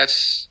 I mean,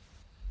 that's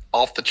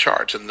off the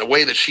charts. And the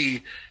way that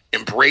she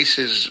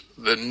embraces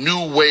the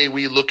new way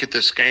we look at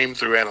this game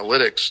through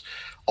analytics,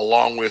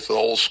 along with the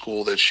old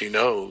school that she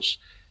knows,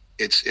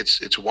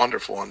 it's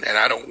wonderful. And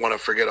I don't want to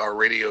forget our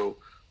radio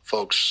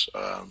folks,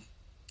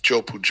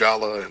 Joe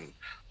Pujala and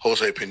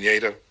Jose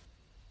Pineda,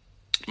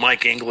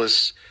 Mike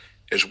Inglis,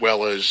 as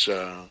well as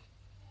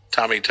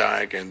Tommy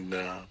Tighe and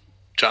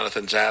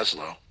Jonathan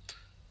Zaslow.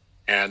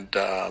 And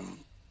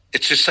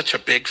it's just such a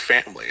big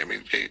family. I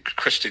mean,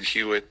 Kristen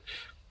Hewitt,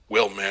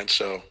 Will, man.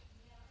 So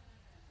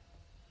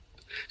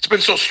it's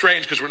been so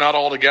strange because we're not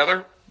all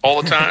together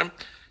all the time,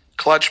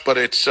 Clutch. But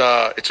it's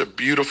a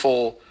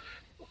beautiful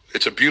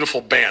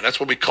band. That's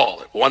what we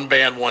call it. One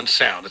band, one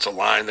sound. It's a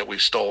line that we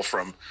stole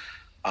from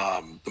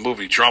the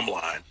movie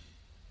Drumline.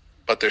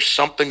 But there's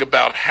something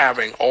about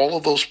having all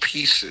of those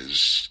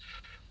pieces,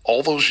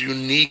 all those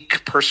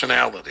unique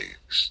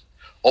personalities,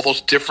 all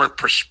those different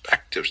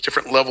perspectives,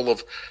 different level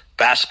of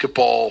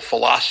basketball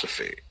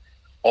philosophy,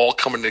 all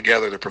coming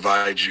together to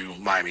provide you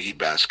Miami Heat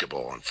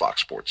basketball on Fox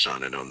Sports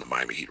Sun and on the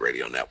Miami Heat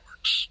radio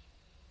networks.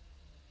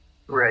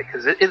 Right,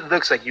 because it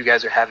looks like you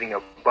guys are having a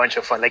bunch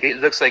of fun. Like, it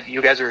looks like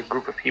you guys are a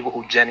group of people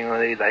who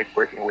genuinely like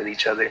working with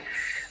each other.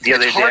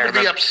 It's hard to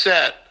be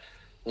upset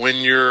when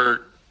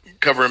you're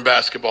covering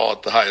basketball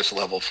at the highest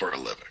level for a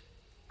living.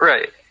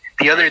 Right.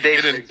 The other day,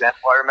 for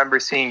example, I remember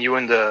seeing you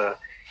at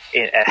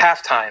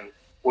halftime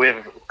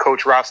with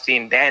Coach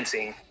Rothstein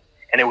dancing,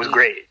 and it was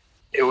great.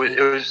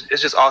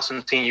 It's just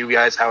awesome seeing you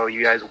guys, how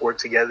you guys work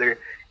together,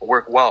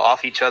 work well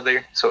off each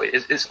other. So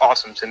it's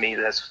awesome to me.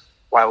 That's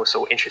why I was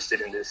so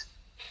interested in this.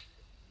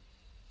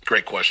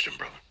 Great question,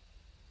 brother.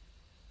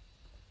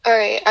 All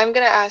right, I'm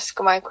going to ask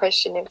my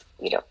question if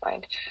you don't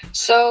mind.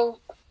 So,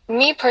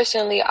 me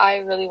personally, I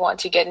really want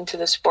to get into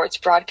the sports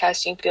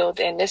broadcasting field,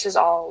 and this is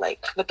all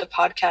like with the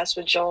podcast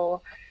with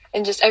Joel,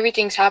 and just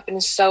everything's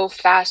happening so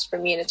fast for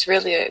me, and it's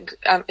really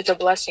it's a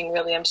blessing,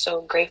 really. I'm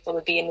so grateful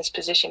to be in this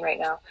position right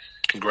now.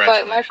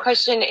 Congratulations. But my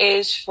question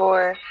is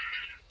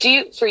do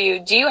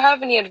you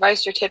have any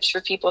advice or tips for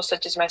people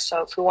such as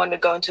myself who want to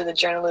go into the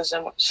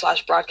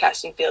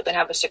journalism/broadcasting field and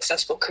have a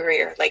successful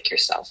career like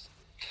yourself?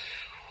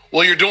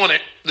 Well, you're doing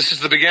it. This is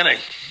the beginning.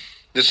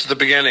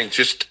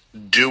 Just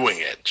doing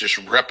it. Just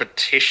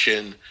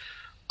repetition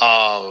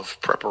of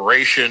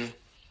preparation,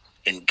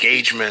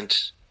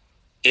 engagement,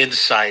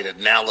 insight,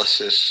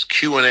 analysis,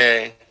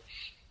 Q&A.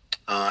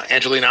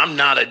 Angelina, I'm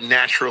not a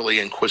naturally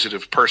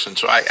inquisitive person,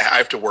 so I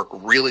have to work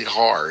really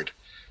hard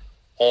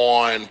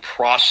on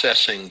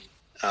processing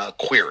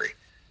query.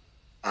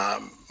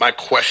 My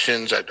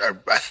questions, I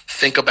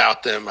think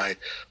about them. I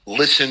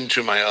listen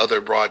to my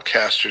other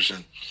broadcasters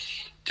and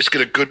just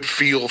get a good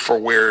feel for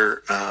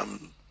where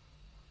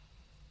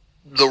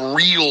the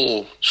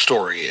real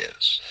story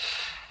is.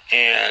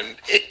 And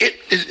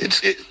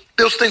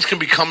those things can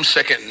become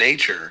second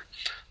nature.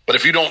 But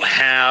if you don't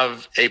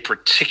have a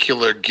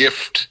particular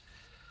gift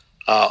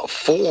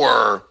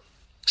for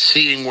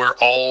seeing where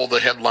all the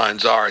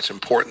headlines are, it's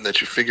important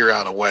that you figure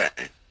out a way.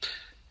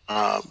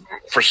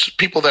 For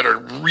people that are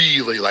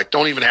really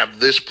don't even have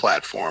this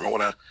platform, I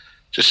want to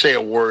just say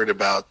a word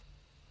about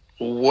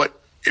what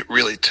it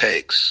really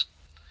takes.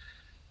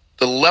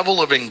 The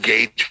level of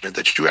engagement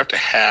that you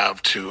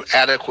have to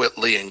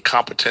adequately and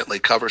competently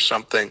cover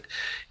something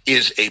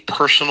is a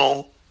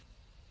personal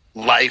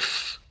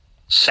life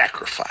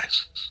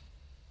sacrifice.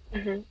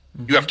 Mm-hmm.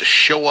 You have to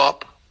show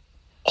up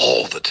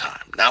all the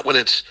time, not when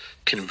it's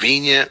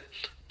convenient,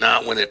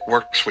 not when it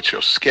works with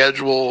your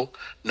schedule,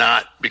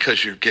 not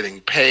because you're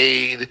getting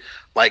paid.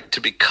 Like,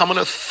 to become an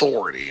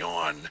authority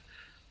on,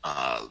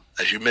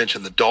 as you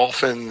mentioned, the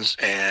Dolphins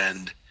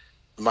and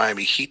the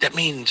Miami Heat, that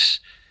means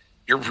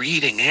you're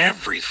reading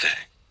everything.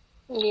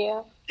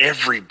 Yeah.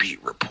 Every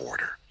beat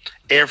reporter,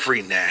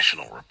 every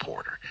national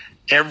reporter,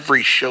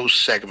 every show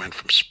segment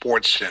from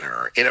SportsCenter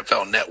or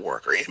NFL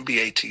Network or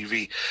NBA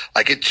TV.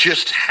 Like, it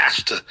just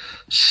has to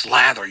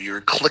slather.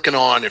 You're clicking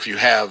on, if you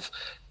have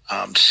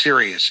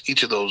Sirius,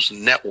 each of those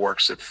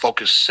networks that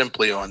focus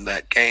simply on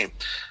that game.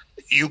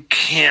 You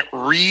can't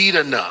read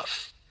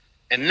enough.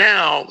 And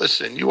now,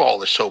 listen, you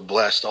all are so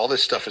blessed. All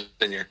this stuff is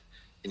in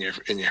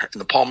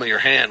the palm of your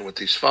hand with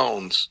these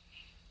phones.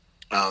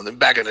 Then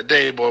back in the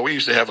day, boy, we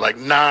used to have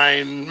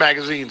 9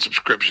 magazine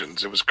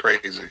subscriptions. It was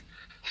crazy.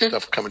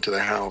 Stuff coming to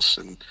the house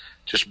and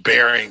just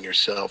burying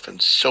yourself in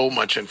so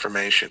much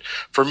information.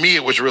 For me,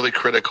 it was really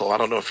critical. I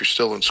don't know if you're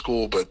still in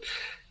school, but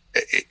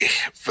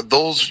for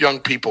those young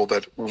people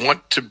that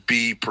want to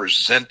be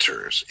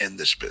presenters in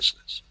this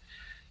business,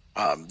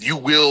 you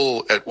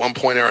will at one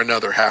point or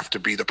another have to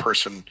be the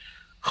person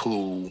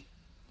who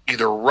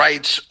either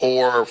writes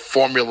or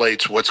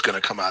formulates what's going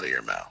to come out of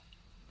your mouth.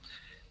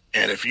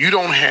 And if you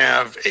don't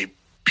have a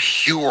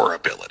pure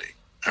ability,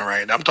 all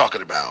right, I'm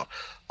talking about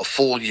a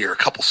full year, a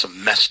couple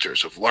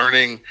semesters of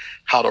learning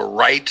how to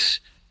write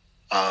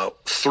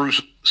through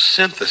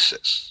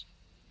synthesis.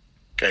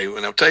 Okay,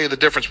 and I'll tell you the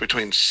difference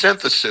between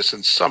synthesis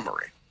and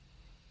summary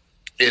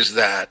is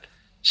that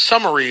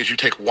summary is you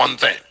take one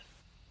thing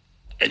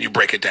and you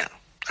break it down.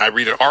 I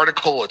read an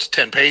article, it's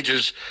 10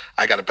 pages.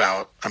 I got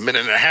about a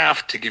minute and a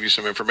half to give you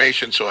some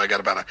information. So I got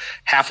about a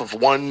half of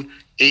one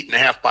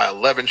 8.5 by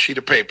 11 sheet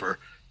of paper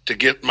to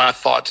get my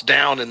thoughts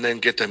down and then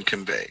get them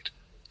conveyed.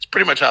 It's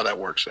pretty much how that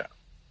works out.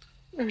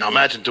 Mm-hmm. Now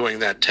imagine doing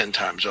that 10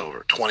 times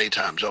over, 20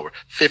 times over,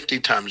 50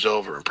 times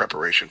over in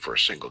preparation for a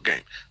single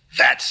game.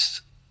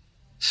 That's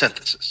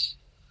synthesis.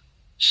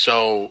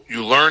 So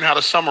you learn how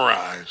to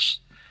summarize,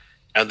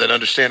 and then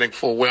understanding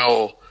full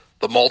well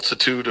the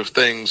multitude of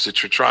things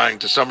that you're trying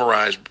to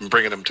summarize and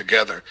bringing them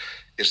together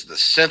is the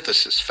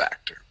synthesis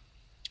factor.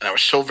 And I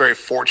was so very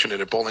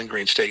fortunate at Bowling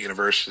Green State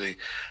University.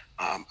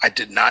 I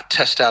did not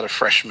test out a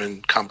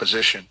freshman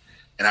composition,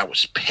 and I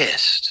was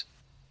pissed.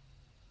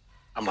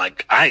 I'm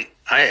like, I'm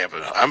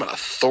an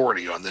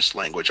authority on this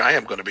language. I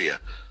am going to be a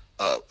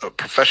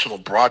professional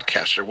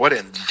broadcaster. What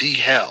in the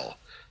hell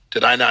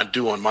did I not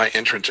do on my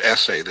entrance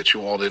essay that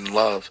you all didn't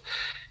love?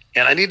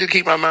 And I needed to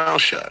keep my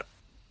mouth shut.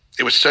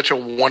 It was such a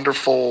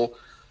wonderful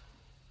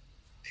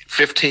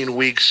 15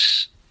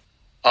 weeks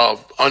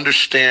of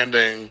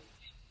understanding,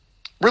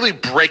 really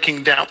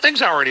breaking down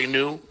things I already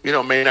knew,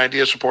 main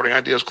ideas, supporting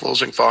ideas,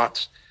 closing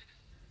thoughts.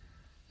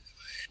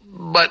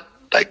 But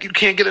you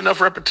can't get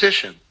enough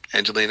repetition,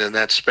 Angelina, in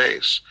that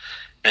space.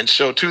 And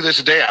so to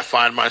this day, I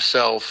find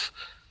myself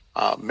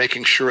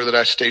making sure that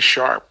I stay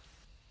sharp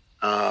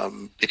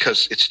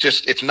because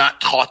it's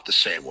not taught the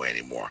same way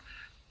anymore.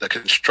 The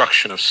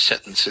construction of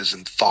sentences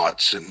and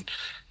thoughts and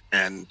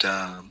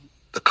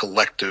the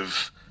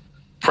collective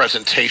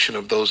presentation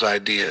of those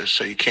ideas.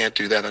 So you can't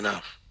do that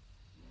enough.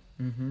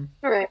 Mm-hmm.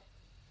 Right.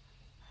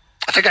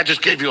 I think I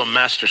just gave you a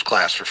master's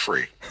class for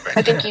free. Right?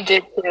 I think you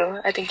did too.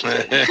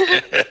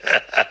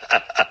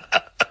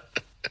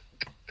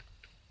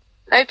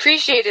 I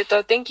appreciate it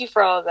though. Thank you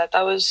for all of that.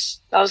 That was.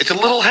 It's a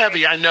little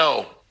heavy, I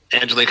know,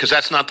 Angela, because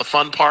that's not the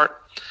fun part.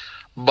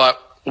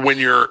 But when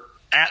you're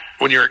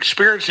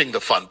experiencing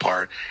the fun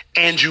part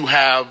and you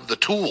have the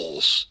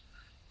tools,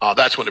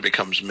 that's when it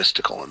becomes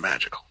mystical and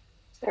magical.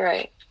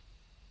 Right.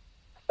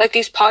 Like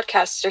these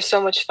podcasts are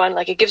so much fun.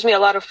 Like it gives me a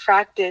lot of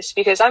practice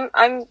because I'm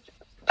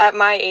at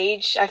my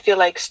age. I feel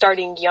like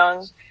starting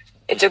young,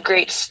 it's a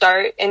great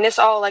start. And this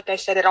all, like I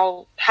said, it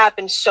all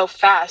happened so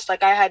fast.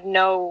 Like I had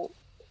no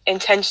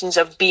intentions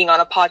of being on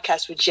a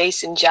podcast with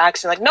Jason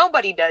Jackson. Like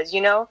nobody does,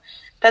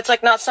 That's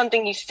like not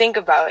something you think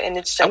about. And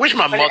it's. Like, I wish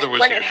my mother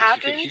was here so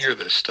she could hear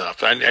this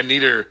stuff. I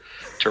need her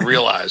to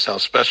realize how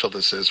special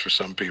this is for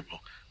some people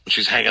when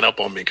she's hanging up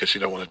on me because she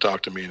don't want to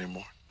talk to me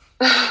anymore.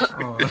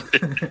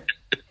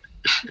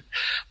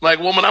 Like,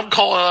 woman, I'm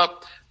calling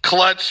up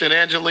Clutch and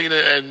Angelina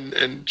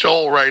and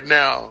Joel right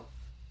now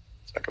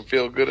so I can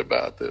feel good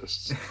about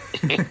this.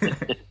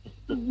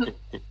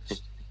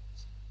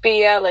 But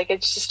yeah, like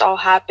it's just all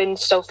happened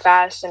so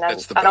fast and I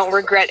don't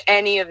regret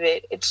any of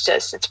it.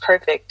 It's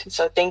perfect. And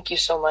so thank you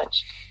so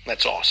much.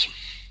 That's awesome.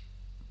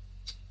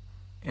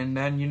 And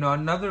then,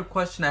 another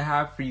question I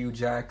have for you,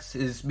 Jax,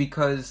 is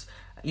because,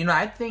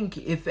 I think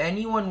if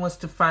anyone was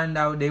to find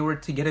out they were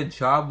to get a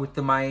job with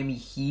the Miami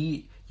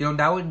Heat,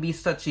 that would be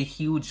such a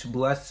huge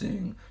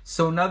blessing.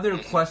 So another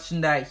question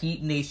that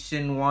Heat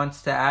Nation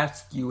wants to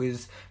ask you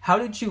is, how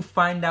did you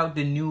find out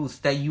the news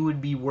that you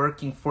would be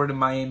working for the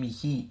Miami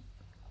Heat?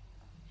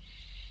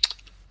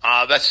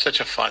 That's such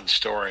a fun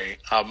story.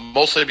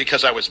 Mostly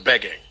because I was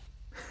begging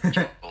at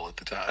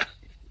the time.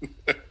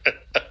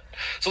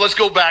 So let's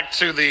go back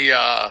to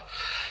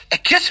I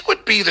guess it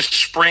would be the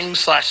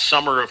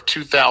spring/summer of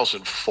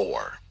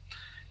 2004.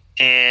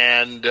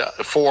 And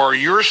for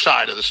your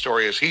side of the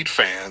story as Heat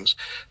fans,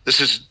 this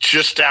is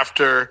just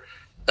after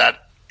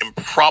that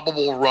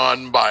improbable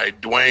run by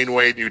Dwayne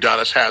Wade and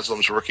Udonis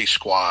Haslem's rookie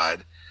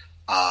squad.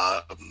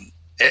 And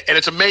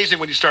it's amazing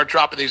when you start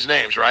dropping these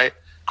names, right?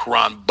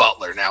 Caron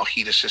Butler, now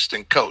Heat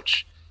assistant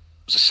coach,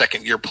 was a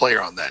second-year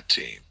player on that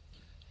team.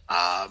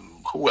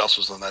 Who else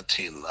was on that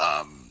team?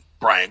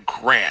 Brian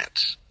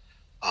Grant,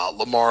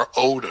 Lamar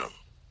Odom.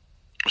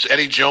 Was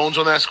Eddie Jones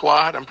on that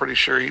squad? I'm pretty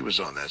sure he was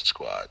on that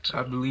squad.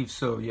 I believe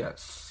so,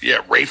 yes. Yeah,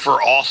 Rafer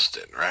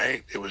Alston,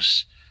 right? It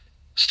was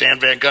Stan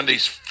Van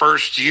Gundy's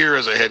first year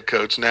as a head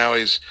coach. Now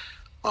he's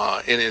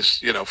in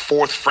his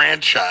fourth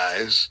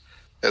franchise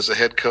as a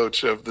head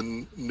coach of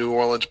the New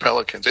Orleans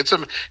Pelicans. It's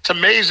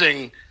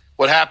amazing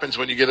what happens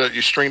when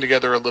you string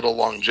together a little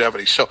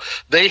longevity. So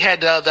they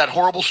had that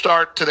horrible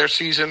start to their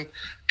season,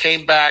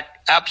 came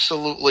back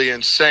absolutely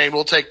insane.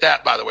 We'll take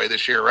that, by the way,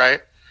 this year,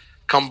 right?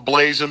 Come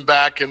blazing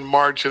back in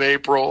March and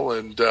April,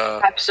 and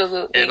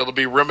absolutely, and it'll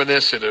be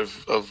reminiscent of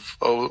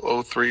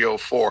 03,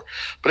 04.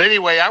 But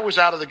anyway, I was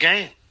out of the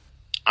game.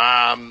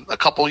 A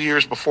couple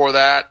years before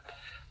that,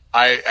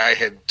 I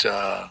had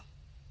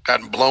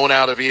gotten blown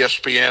out of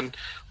ESPN,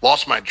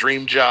 lost my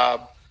dream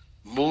job,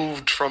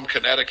 moved from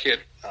Connecticut,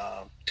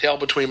 tail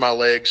between my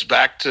legs,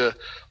 back to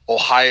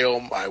Ohio.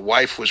 My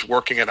wife was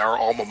working at our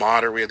alma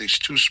mater. We had these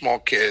two small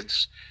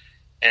kids,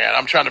 and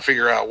I'm trying to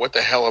figure out what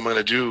the hell I'm going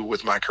to do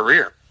with my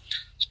career.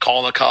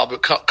 Calling a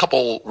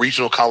couple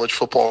regional college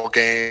football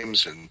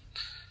games, and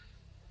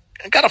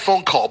I got a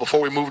phone call before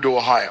we moved to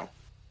Ohio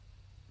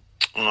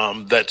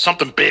that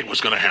something big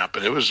was going to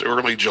happen. It was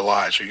early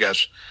July, so you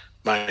guys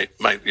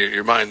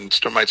your mind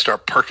might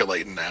start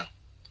percolating now.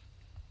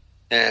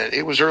 And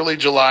it was early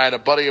July, and a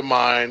buddy of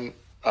mine,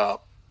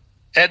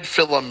 Ed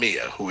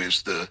Philamia, who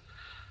is the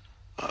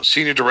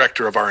senior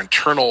director of our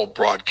internal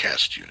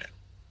broadcast unit,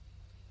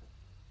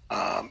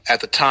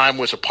 at the time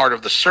was a part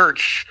of the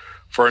search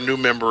for a new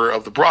member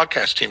of the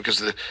broadcast team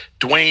because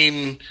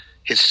Dwayne,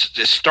 his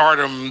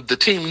stardom, the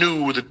team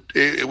knew that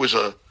there was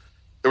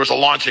a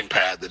launching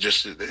pad that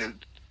just had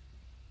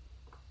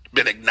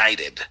been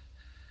ignited.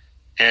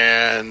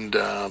 And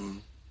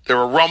there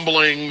were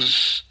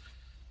rumblings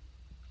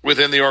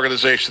within the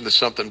organization that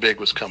something big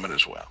was coming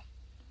as well.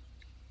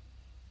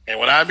 And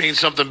when I mean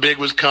something big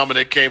was coming,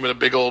 it came in a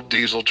big old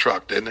diesel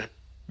truck, didn't it?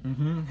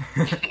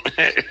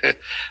 Mm-hmm.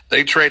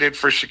 They traded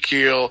for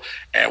Shaquille,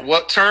 and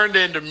what turned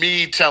into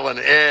me telling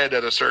Ed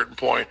at a certain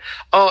point,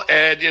 "Oh,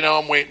 Ed,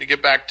 I'm waiting to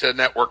get back to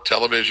network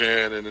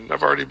television, and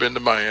I've already been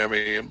to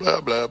Miami, and blah,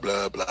 blah,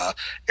 blah, blah."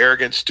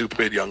 Arrogant,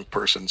 stupid, young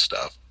person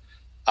stuff.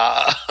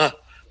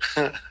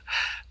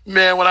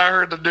 Man, when I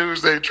heard the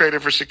news they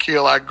traded for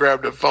Shaquille, I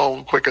grabbed a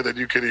phone quicker than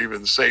you could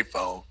even say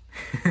phone.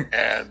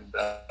 And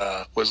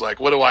was like,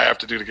 what do I have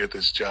to do to get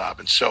this job?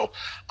 And so,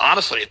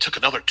 honestly, it took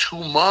another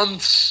 2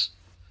 months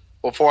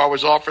before I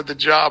was offered the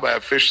job. I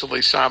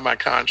officially signed my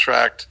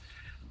contract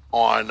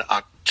on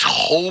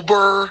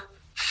October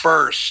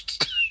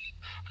 1st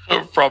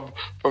from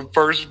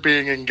first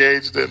being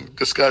engaged in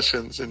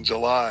discussions in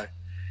July.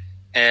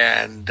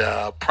 And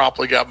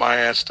promptly got my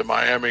ass to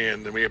Miami,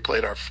 and then we had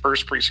played our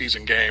first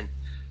preseason game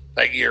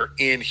that year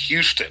in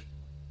Houston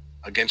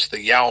against the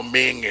Yao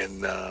Ming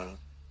and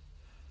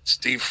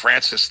Steve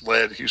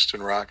Francis-led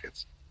Houston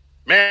Rockets.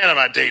 Man, am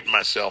I dating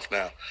myself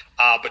now?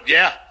 But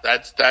yeah,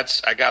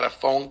 that's. I got a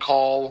phone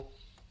call.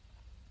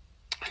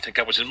 I think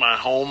I was in my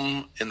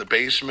home in the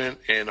basement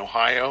in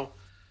Ohio,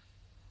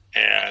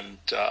 and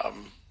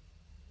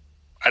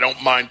I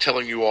don't mind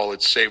telling you all,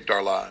 it saved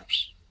our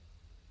lives.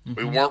 Mm-hmm.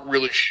 We weren't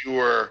really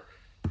sure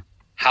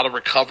how to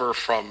recover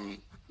from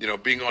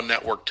being on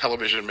network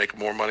television and making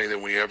more money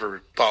than we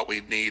ever thought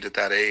we'd need at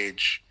that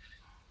age,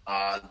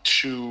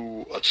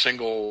 to a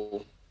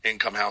single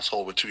income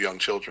household with 2 young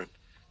children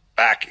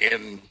back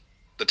in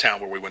the town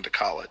where we went to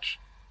college.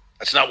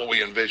 That's not what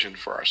we envisioned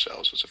for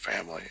ourselves as a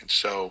family. And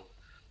so,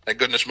 thank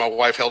goodness my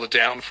wife held it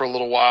down for a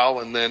little while,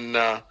 and then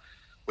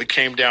we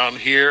came down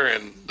here,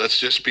 and let's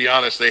just be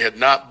honest, they had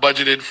not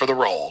budgeted for the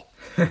role.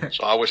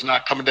 So I was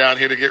not coming down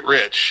here to get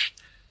rich,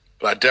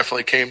 but I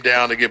definitely came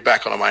down to get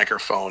back on a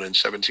microphone. And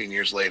 17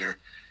 years later,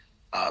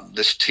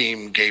 this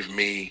team gave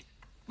me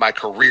my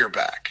career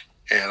back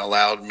and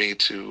allowed me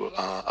to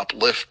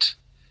uplift,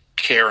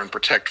 care, and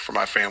protect for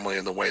my family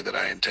in the way that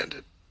I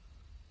intended.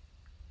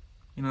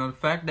 The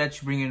fact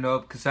that you bring it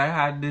up, because I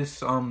had this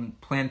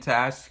plan to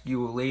ask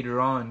you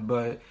later on,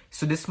 but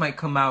so this might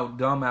come out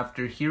dumb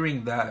after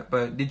hearing that,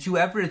 but did you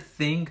ever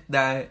think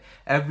that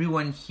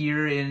everyone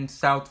here in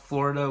South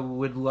Florida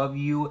would love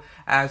you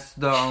as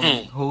the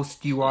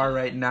host you are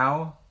right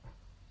now?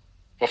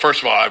 Well,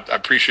 first of all, I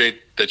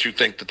appreciate that you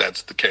think that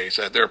that's the case.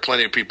 There are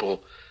plenty of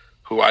people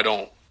who I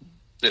don't,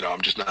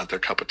 I'm just not their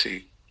cup of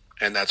tea,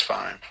 and that's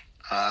fine.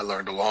 I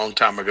learned a long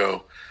time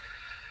ago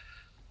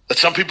that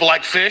some people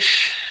like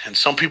fish and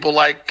some people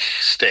like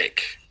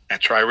steak. I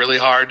try really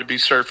hard to be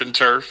surf and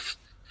turf,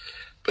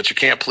 but you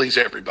can't please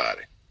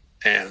everybody.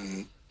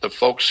 And the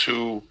folks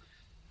who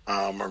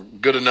are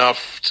good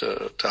enough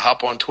to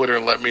hop on Twitter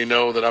and let me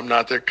know that I'm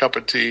not their cup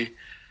of tea,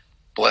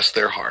 bless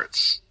their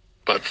hearts.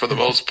 But for the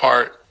most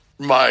part,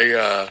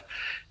 my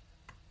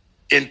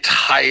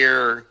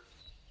entire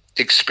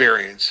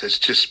experience has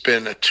just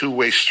been a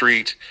two-way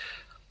street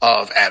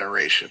of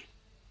adoration.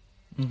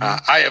 Mm-hmm.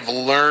 I have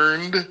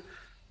learned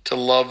to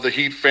love the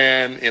Heat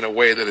fan in a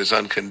way that is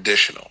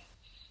unconditional.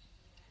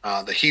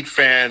 The Heat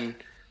fan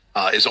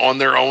is on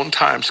their own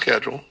time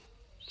schedule.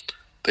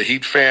 The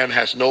Heat fan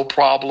has no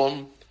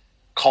problem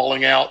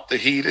calling out the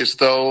Heat as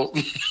though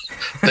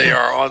they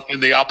are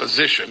in the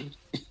opposition.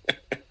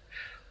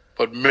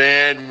 But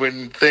man,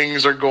 when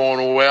things are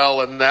going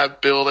well and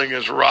that building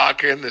is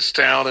rocking, this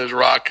town is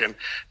rocking,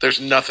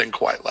 there's nothing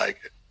quite like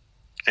it.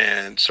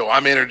 And so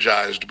I'm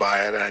energized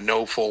by it, and I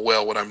know full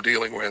well what I'm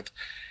dealing with.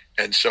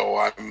 And so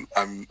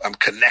I'm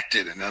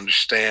connected and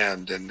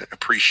understand and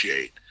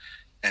appreciate.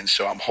 And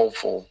so I'm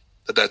hopeful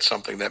that that's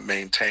something that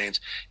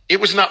maintains. It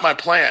was not my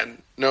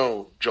plan.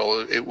 No,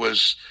 Joel,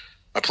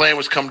 my plan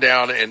was come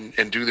down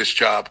and do this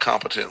job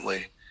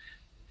competently.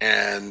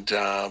 And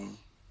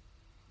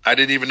I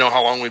didn't even know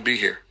how long we'd be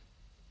here.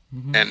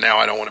 Mm-hmm. And now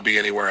I don't want to be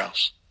anywhere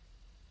else.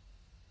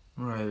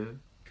 Right.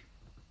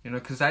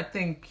 Because I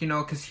think,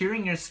 because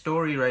hearing your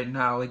story right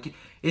now,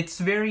 it's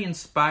very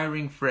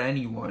inspiring for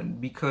anyone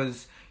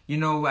because,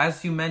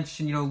 as you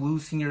mentioned,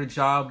 losing your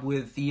job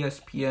with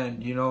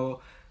ESPN,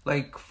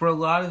 for a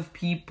lot of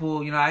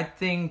people, I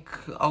think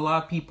a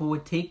lot of people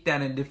would take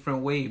that in a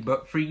different way.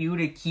 But for you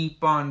to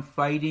keep on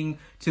fighting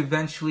to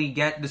eventually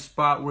get the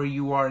spot where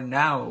you are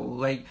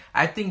now,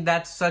 I think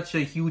that's such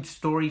a huge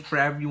story for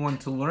everyone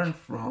to learn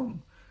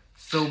from.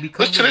 So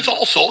listen, it's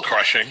all soul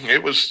crushing.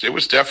 It was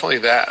definitely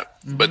that.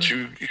 Mm-hmm. But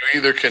you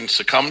either can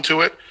succumb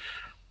to it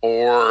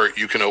or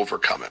you can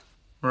overcome it.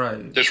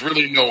 Right. There's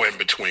really no in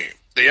between.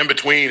 The in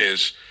between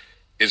is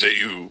that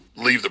you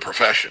leave the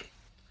profession.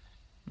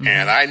 Mm-hmm.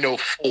 And I know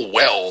full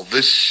well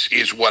this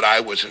is what I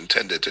was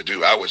intended to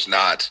do. I was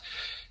not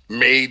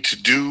made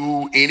to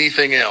do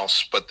anything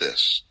else but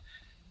this.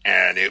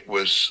 And it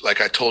was,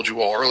 like I told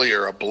you all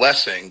earlier, a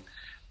blessing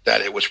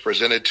that it was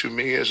presented to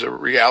me as a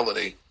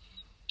reality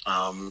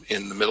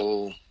in the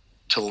middle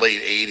to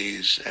late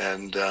 80s,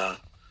 and that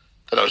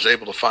I was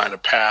able to find a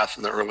path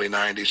in the early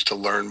 90s to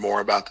learn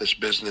more about this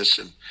business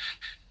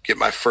get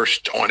my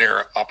first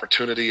on-air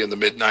opportunity in the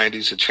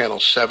mid-'90s at Channel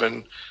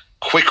 7.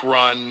 Quick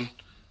run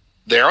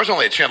there. I was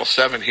only at Channel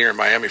 7 here in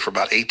Miami for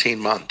about 18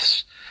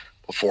 months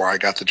before I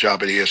got the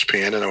job at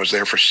ESPN, and I was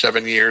there for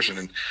 7 years,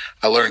 and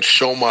I learned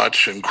so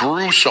much and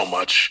grew so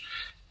much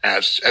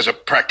as a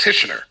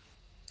practitioner,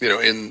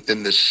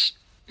 in this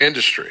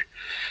industry.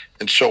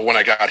 And so when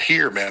I got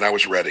here, man, I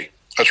was ready.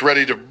 I was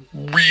ready to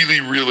really,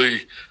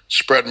 really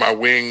spread my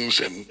wings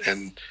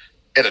and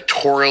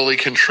editorially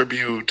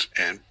contribute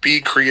and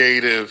be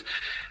creative,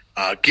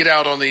 get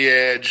out on the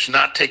edge,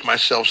 not take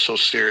myself so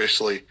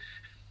seriously,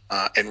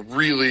 and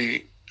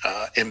really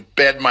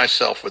embed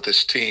myself with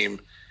this team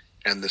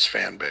and this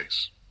fan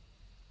base.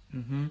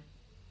 Mm-hmm.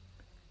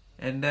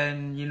 And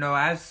then,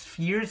 as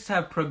years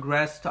have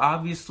progressed,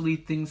 obviously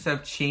things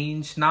have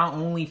changed, not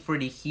only for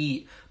the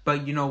Heat,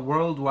 but,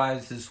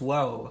 worldwide as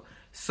well.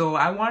 So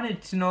I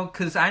wanted to know,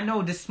 because I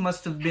know this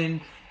must have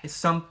been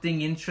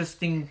something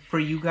interesting for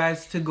you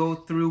guys to go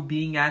through,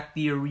 being at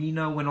the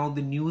arena when all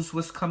the news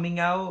was coming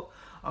out.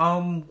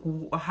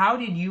 How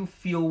did you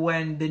feel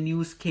when the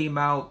news came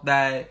out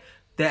that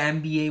the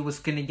NBA was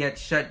going to get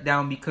shut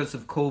down because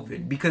of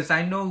COVID? Because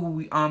I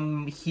know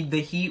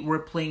the Heat were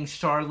playing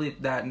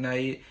Charlotte that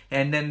night,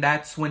 and then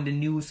that's when the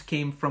news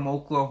came from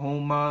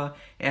Oklahoma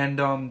and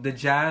the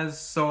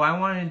Jazz. So I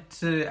wanted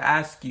to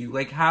ask you,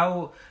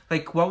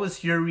 what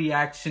was your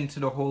reaction to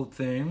the whole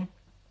thing?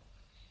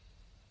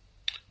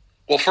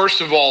 Well,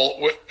 first of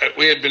all,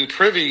 we had been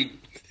privy,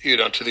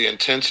 to the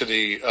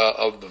intensity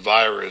of the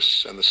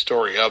virus and the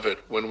story of it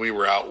when we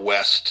were out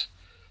west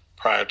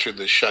prior to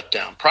the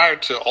shutdown. Prior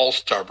to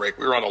All-Star break,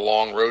 we were on a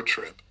long road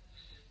trip.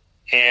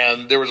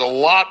 And there was a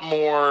lot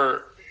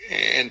more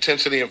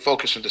intensity and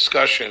focus and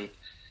discussion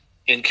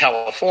in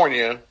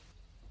California,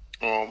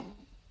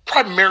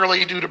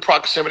 primarily due to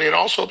proximity and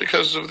also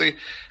because of the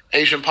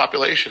Asian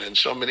population. In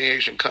so many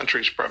Asian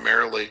countries,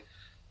 primarily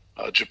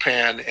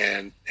Japan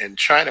and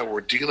China,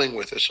 were dealing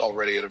with this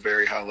already at a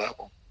very high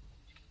level.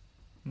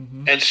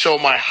 Mm-hmm. And so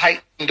my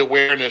heightened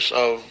awareness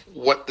of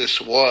what this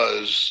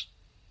was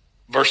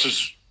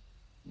versus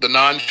the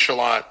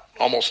nonchalant,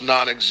 almost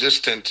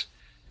non-existent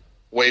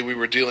way we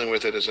were dealing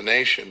with it as a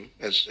nation,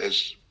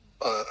 as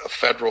a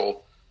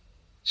federal,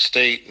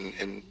 state,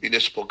 and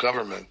municipal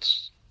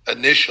governments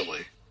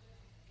initially,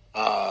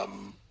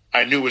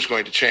 I knew was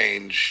going to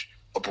change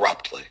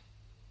abruptly.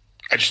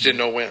 I just didn't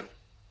know when.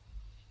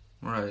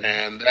 Right.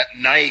 And that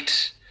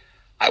night,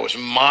 I was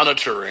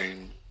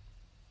monitoring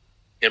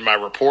in my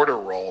reporter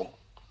role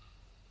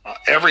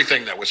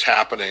everything that was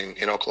happening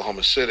in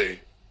Oklahoma City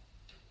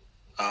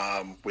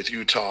with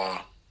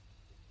Utah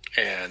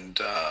and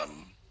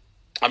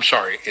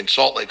in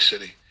Salt Lake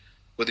City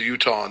with the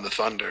Utah and the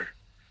Thunder.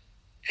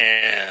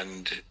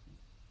 And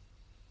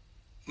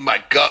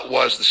my gut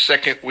was the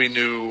second we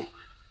knew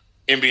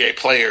NBA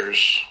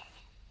players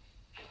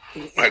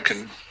had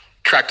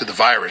contracted the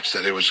virus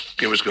that it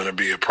was going to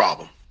be a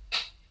problem.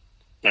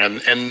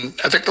 And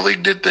I think the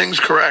league did things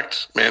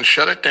correct, man.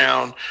 Shut it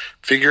down,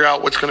 figure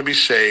out what's going to be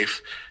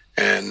safe,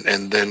 and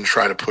then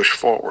try to push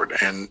forward.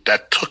 And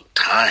that took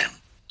time.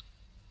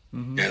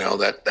 Mm-hmm.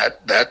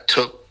 That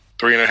took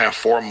 3.5,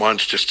 4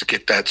 months just to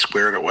get that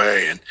squared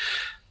away. And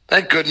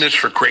thank goodness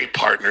for great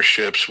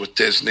partnerships with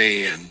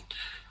Disney and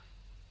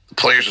the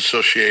Players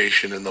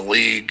Association and the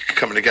league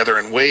coming together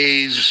in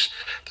ways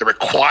that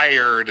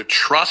required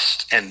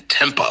trust and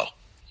tempo.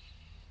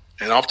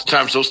 And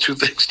oftentimes those two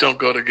things don't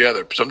go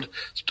together.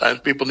 Sometimes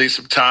people need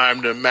some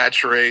time to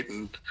maturate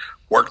and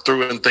work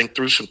through and think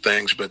through some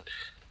things. But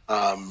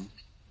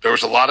there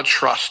was a lot of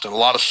trust and a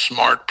lot of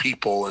smart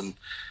people and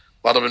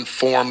a lot of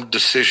informed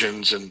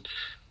decisions. And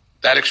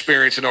that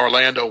experience in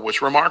Orlando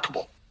was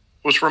remarkable.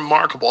 It was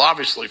remarkable,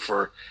 obviously,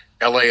 for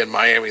L.A. and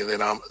Miami,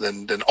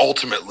 then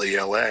ultimately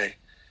L.A.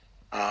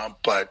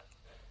 But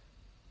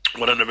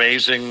what an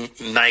amazing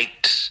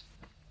night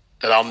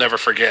that I'll never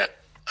forget.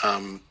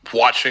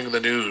 Watching the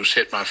news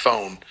hit my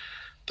phone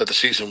that the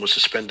season was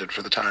suspended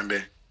for the time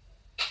being.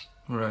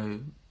 Right.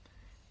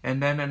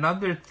 And then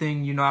another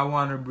thing, I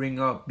want to bring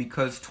up,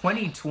 because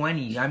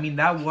 2020,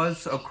 that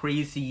was a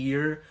crazy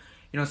year,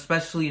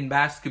 especially in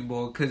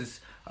basketball, because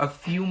a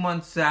few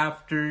months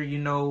after,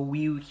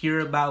 we hear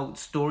about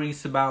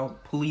stories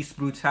about police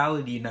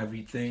brutality and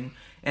everything.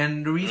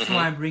 And the reason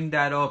why I bring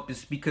that up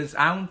is because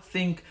I don't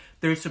think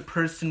there's a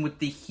person with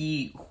the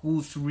Heat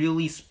who's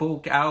really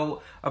spoke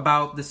out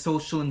about the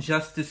social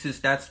injustices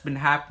that's been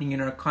happening in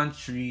our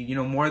country,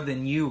 more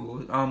than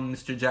you,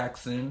 Mr.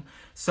 Jackson.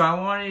 So I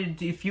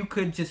wanted, if you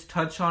could just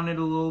touch on it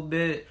a little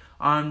bit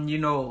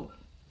on,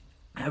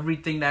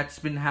 everything that's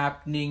been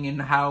happening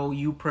and how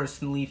you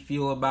personally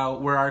feel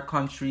about where our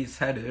country is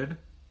headed.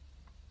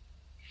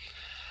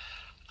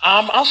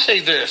 I'll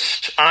say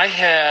this.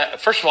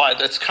 First of all,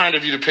 that's kind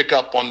of you to pick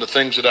up on the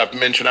things that I've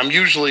mentioned. I'm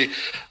usually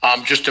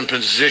just in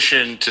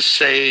position to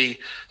say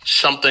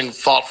something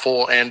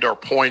thoughtful and or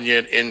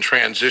poignant in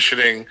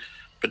transitioning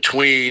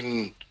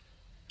between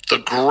the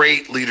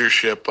great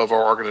leadership of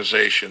our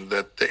organization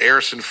that the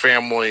Arison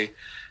family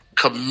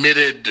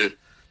committed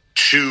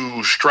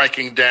to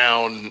striking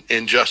down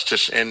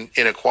injustice and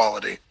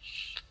inequality.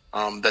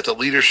 That the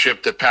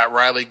leadership that Pat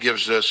Riley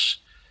gives us,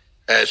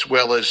 as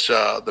well as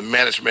the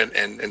management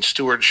and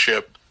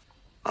stewardship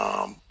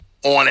on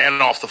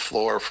and off the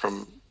floor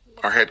from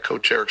our head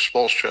coach, Eric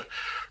Spoelstra,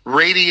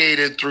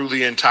 radiated through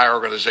the entire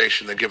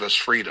organization that give us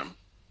freedom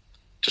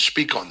to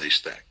speak on these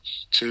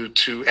things,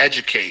 to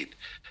educate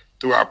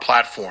through our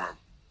platform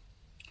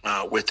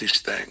with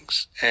these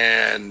things.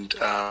 And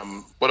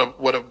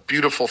what a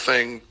beautiful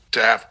thing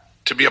to have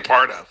to be a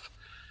part of,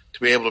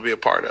 to be able to be a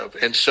part of.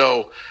 And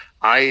so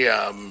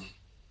I'm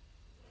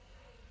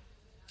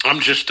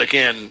just,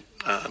 again,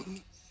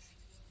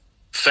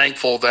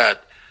 thankful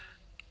that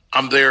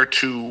I'm there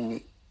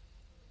to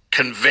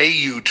convey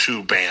you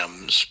to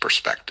Bam's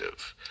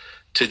perspective,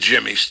 to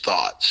Jimmy's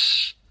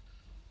thoughts,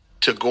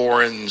 to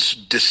Goran's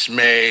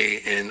dismay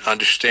in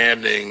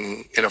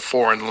understanding in a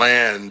foreign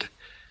land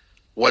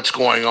what's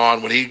going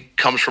on when he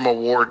comes from a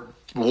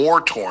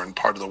war-torn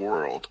part of the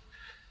world,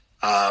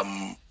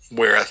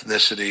 where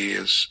ethnicity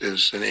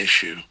is an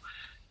issue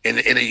in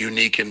a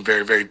unique and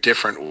very, very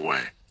different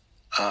way.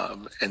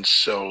 And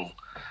so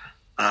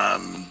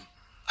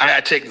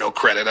I take no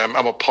credit.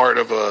 I'm a part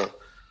of a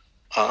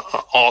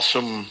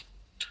awesome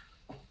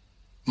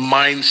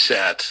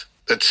mindset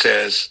that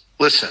says,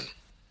 listen,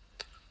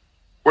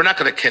 we're not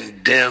going to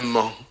condemn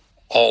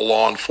all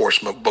law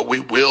enforcement, but we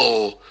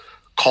will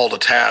call to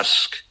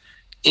task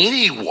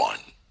anyone,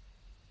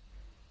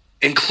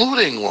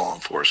 including law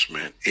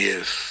enforcement,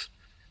 if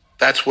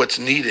that's what's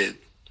needed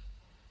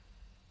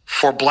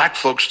for Black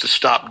folks to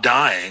stop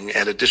dying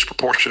at a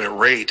disproportionate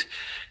rate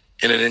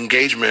in an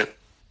engagement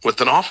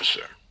with an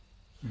officer.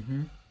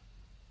 Mm-hmm.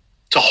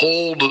 To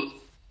hold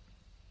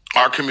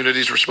our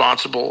communities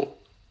responsible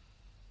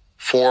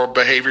for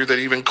behavior that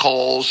even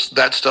calls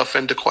that stuff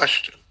into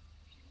question.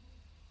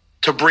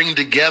 To bring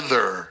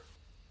together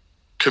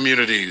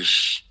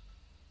communities,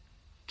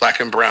 Black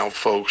and brown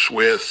folks,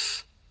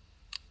 with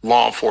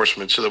law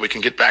enforcement so that we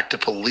can get back to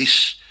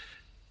police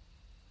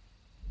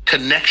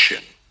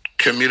connection,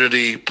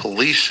 community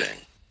policing,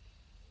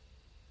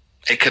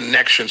 a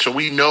connection. So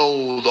we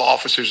know the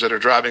officers that are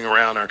driving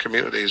around our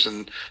communities,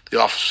 and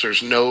the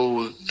officers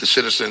know the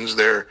citizens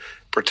they're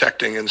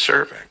protecting and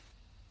serving.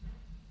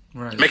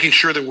 Right. Making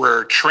sure that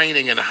we're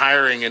training and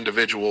hiring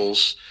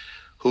individuals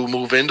who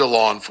move into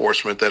law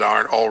enforcement that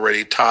aren't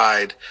already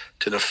tied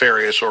to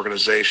nefarious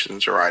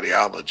organizations or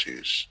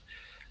ideologies.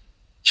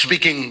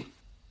 Speaking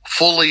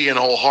fully and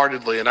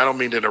wholeheartedly, and I don't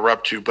mean to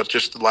interrupt you, but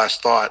just the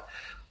last thought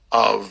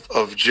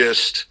of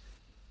just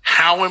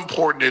how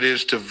important it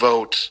is to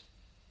vote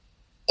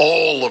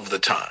all of the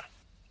time.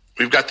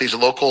 We've got these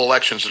local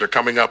elections that are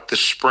coming up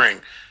this spring.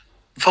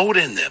 Vote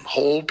in them.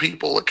 Hold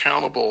people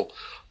accountable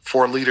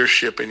for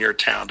leadership in your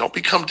town. Don't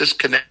become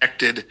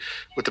disconnected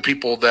with the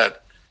people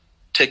that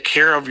take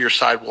care of your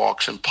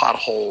sidewalks and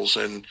potholes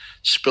and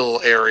spill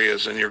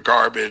areas and your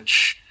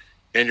garbage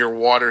and your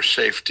water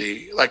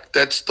safety. Like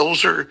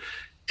those are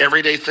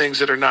everyday things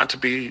that are not to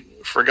be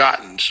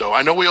forgotten. So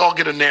I know we all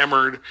get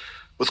enamored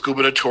with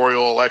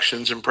gubernatorial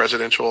elections and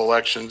presidential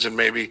elections and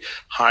maybe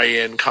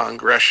high-end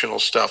congressional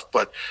stuff,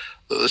 but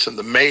listen,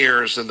 the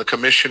mayors and the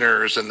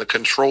commissioners and the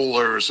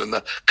controllers and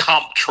the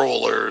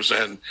comptrollers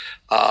and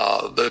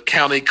the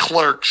county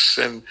clerks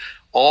and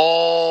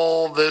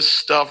all this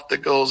stuff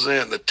that goes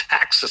in, the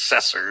tax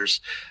assessors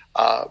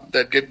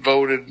that get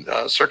voted,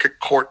 circuit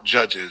court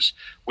judges.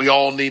 We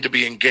all need to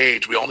be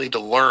engaged. We all need to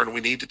learn.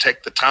 We need to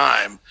take the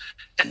time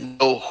and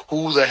know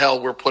who the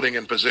hell we're putting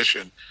in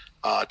position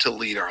to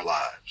lead our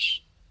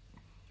lives.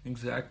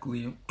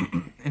 Exactly.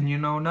 And,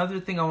 another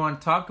thing I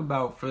want to talk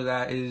about for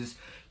that is,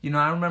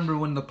 I remember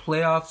when the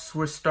playoffs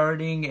were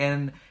starting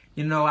and,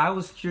 I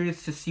was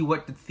curious to see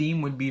what the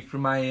theme would be for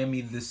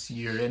Miami this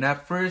year. And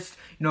at first,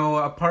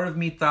 a part of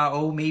me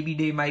thought, maybe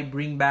they might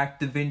bring back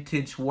the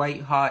vintage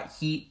white hot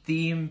heat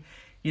theme,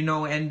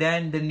 and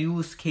then the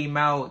news came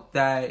out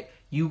that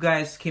you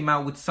guys came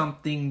out with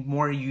something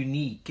more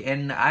unique.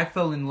 And I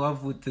fell in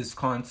love with this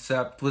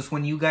concept was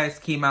when you guys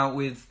came out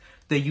with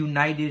the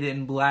United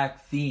in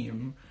Black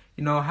theme.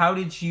 How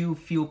did you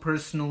feel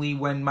personally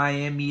when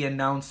Miami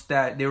announced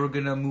that they were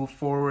going to move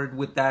forward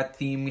with that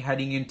theme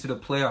heading into the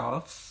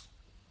playoffs?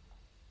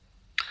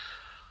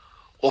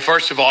 Well,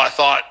 first of all, I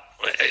thought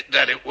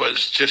that it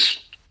was just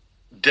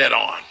dead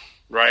on,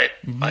 right?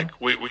 Mm-hmm. Like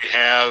we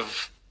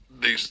have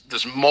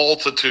this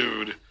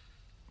multitude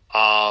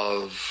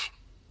of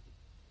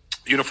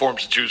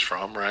uniforms to choose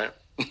from, right?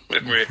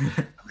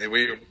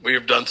 we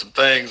have done some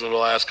things over the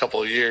last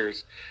couple of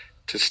years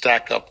to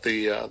stack up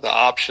the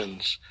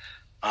options.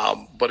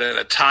 But in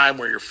a time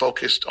where you're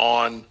focused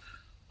on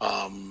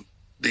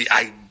the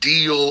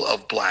ideal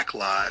of Black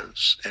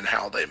lives and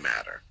how they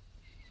matter,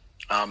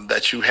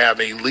 that you have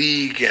a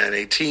league and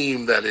a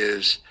team that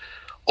is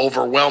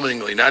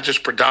overwhelmingly, not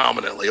just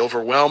predominantly,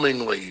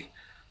 overwhelmingly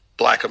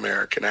Black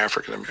American,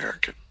 African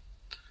American,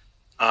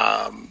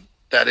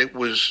 that it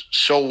was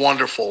so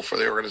wonderful for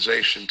the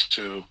organization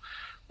to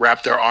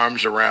wrap their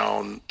arms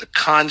around the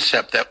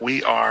concept that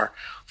we are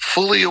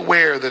fully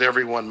aware that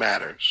everyone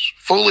matters,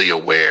 fully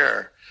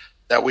aware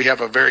that we have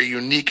a very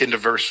unique and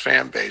diverse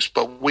fan base,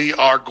 but we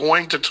are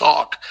going to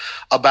talk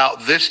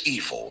about this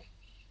evil,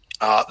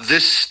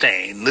 this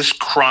stain, this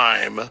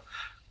crime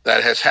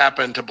that has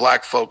happened to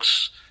black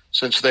folks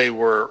since they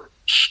were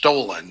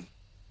stolen,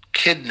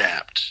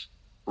 kidnapped,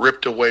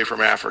 ripped away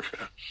from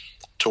Africa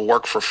to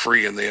work for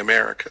free in the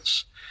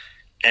Americas.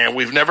 And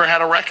we've never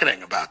had a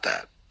reckoning about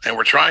that. And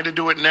we're trying to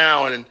do it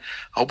now, and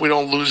I hope we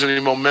don't lose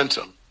any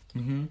momentum.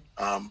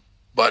 Mm-hmm.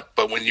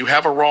 But when you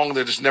have a wrong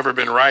that has never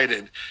been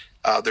righted,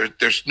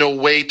 there's no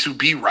way to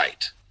be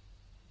right.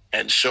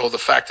 And so the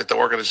fact that the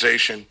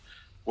organization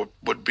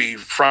would be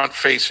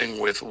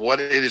front-facing with what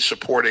it is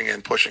supporting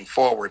and pushing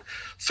forward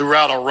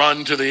throughout a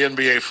run to the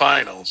NBA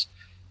Finals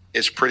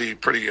is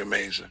pretty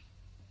amazing.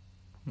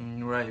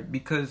 Right,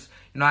 because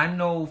I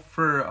know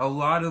for a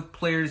lot of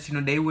players,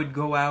 they would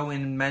go out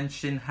and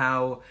mention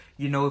how,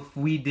 if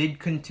we did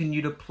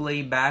continue to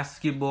play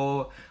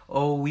basketball,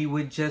 we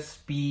would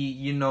just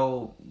be,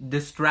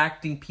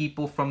 distracting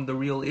people from the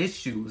real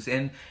issues.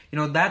 And,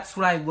 that's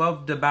what I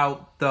loved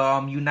about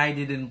the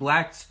United in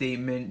Black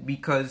statement,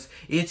 because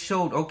it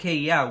showed, okay,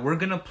 yeah, we're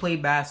going to play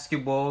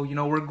basketball,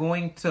 we're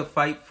going to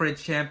fight for a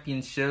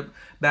championship,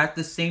 but at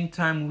the same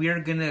time, we're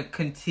going to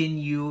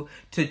continue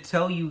to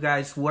tell you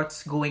guys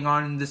what's going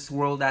on in this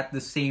world at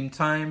the same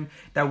time,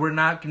 that we're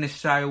not going to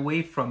shy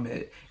away from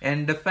it.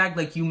 And the fact,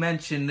 like you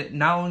mentioned,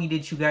 not only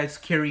did you guys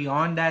carry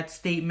on that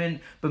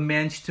statement, but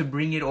managed to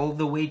bring it all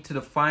the way to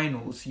the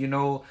finals,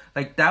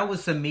 that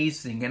was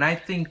amazing. And I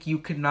think you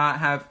could not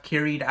have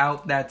carried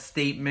out that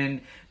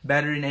statement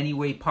better in any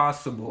way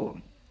possible.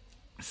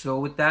 So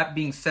with that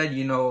being said,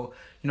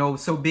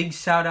 so big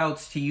shout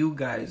outs to you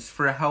guys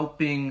for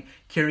helping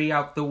carry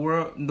out the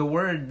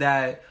word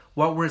that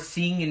what we're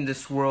seeing in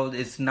this world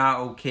is not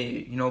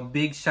okay.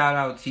 Big shout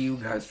out to you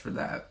guys for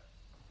that.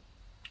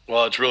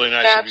 Well, it's really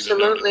nice.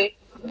 Absolutely.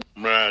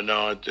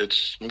 No,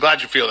 I'm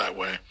glad you feel that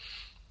way.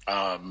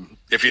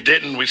 If you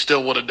didn't, we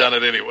still would have done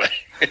it anyway,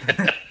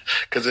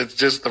 because it's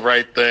just the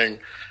right thing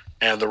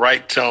and the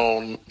right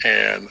tone.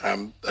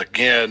 And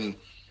again,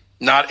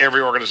 not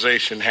every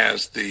organization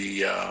has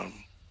the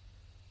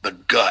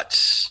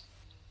guts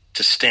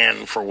to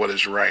stand for what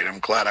is right. I'm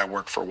glad I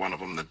work for one of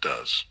them that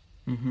does.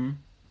 Mm-hmm.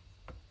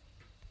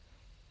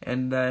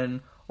 And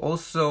then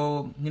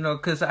also,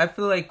 because I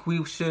feel like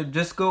we should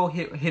just go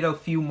hit a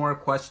few more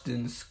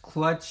questions.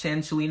 Clutch,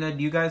 Angelina,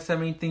 do you guys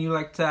have anything you'd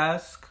like to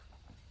ask?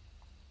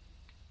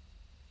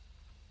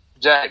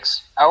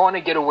 Jax, I want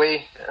to get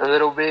away a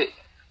little bit,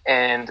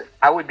 and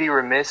I would be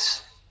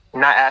remiss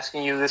not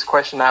asking you this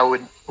question. I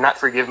would not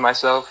forgive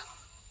myself,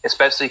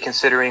 especially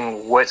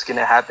considering what's going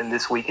to happen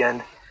this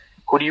weekend.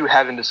 Who do you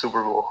have in the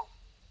Super Bowl?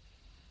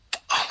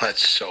 Oh,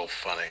 that's so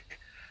funny.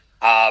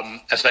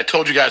 As I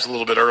told you guys a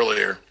little bit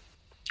earlier,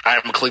 I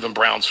am a Cleveland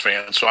Browns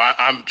fan, so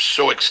I'm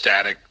so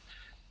ecstatic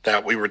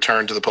that we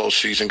returned to the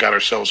postseason, got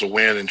ourselves a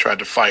win, and tried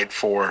to fight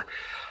for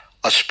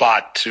a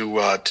spot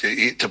to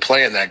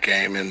play in that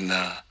game. And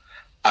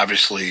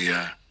obviously,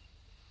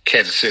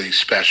 Kansas City's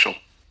special.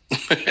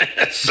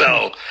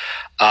 So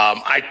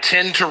I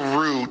tend to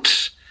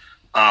root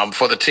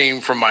for the team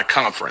from my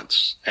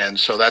conference, and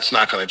so that's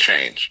not going to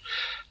change.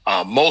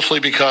 Mostly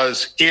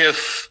because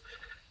if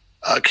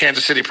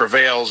Kansas City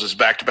prevails as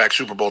back-to-back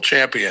Super Bowl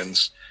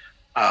champions,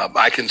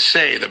 I can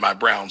say that my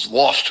Browns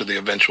lost to the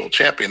eventual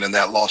champion, and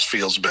that loss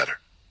feels better.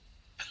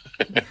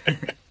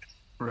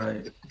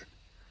 Right.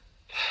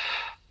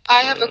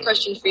 I have a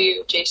question for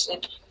you,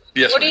 Jason.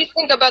 Yes, what do you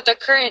think about the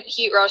current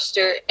Heat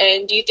roster,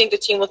 and do you think the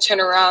team will turn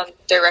around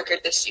their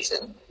record this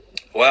season?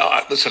 Well,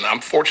 listen, I'm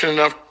fortunate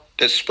enough,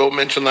 as Spo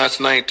mentioned last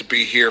night, to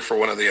be here for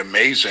one of the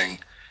amazing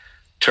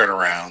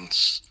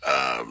turnarounds.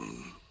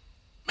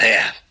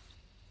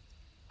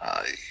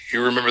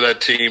 You remember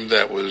that team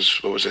that was,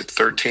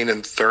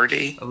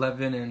 13-30?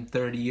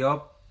 11-30,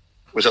 up.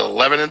 Was it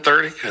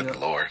 11-30? Good Yep.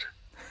 Lord.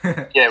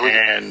 Yeah,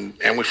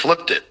 and we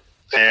flipped it,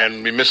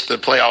 and we missed the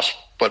playoffs,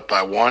 but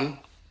by one.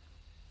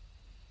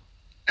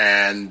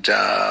 And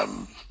that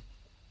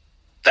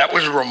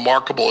was a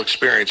remarkable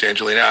experience,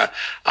 Angelina.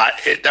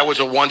 That was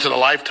a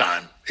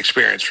once-in-a-lifetime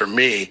experience for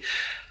me.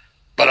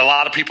 But a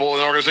lot of people in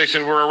the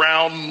organization were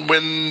around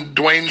when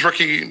Dwayne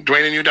and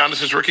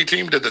Udonis' rookie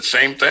team did the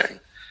same thing.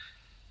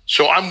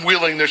 So I'm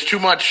willing. There's too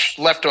much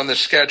left on this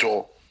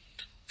schedule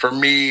for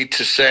me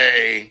to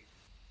say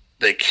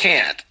they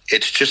can't.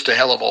 It's just a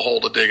hell of a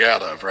hole to dig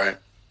out of, right?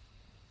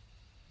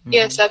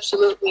 Yes,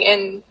 absolutely.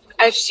 And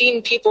I've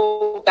seen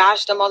people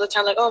bash them all the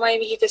time, like, oh,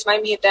 Miami Heat this,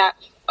 Miami Heat that.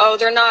 Oh,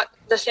 they're not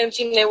the same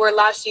team they were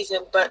last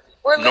season, but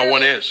we're No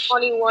one is.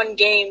 21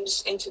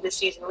 games into the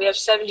season. We have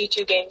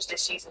 72 games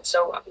this season,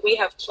 so we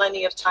have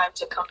plenty of time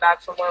to come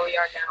back from where we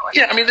are now.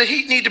 Yeah, I mean, the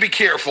Heat need to be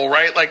careful,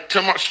 right? Like,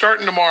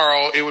 starting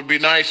tomorrow, it would be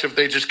nice if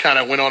they just kind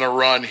of went on a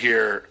run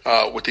here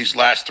with these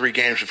last 3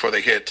 games before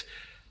they hit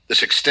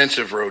this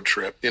extensive road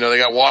trip. They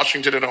got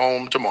Washington at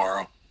home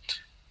tomorrow.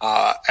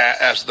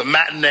 As the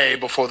matinee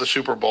before the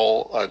Super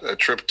Bowl, a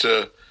trip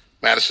to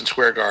Madison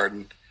Square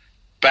Garden.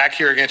 back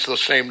here against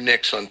those same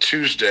Knicks on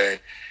Tuesday,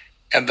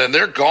 and then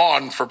they're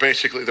gone for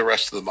basically the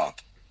rest of the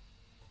month.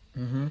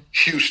 Mm-hmm.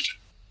 Houston,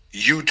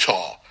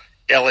 Utah,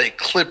 LA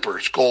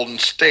Clippers, Golden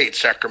State,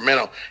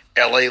 Sacramento,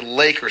 LA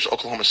Lakers,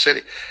 Oklahoma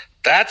City.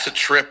 That's a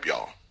trip,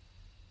 y'all.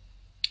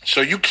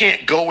 So you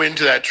can't go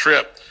into that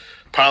trip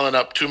piling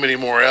up too many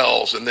more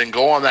L's and then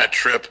go on that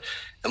trip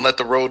and let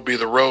the road be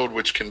the road,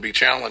 which can be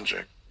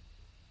challenging.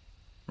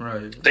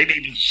 Right. They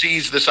need to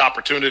seize this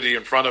opportunity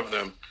in front of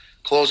them,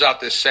 close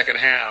out this second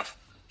half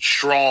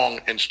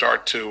strong, and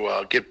start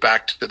to get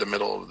back to the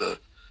middle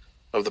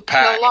of the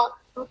pack.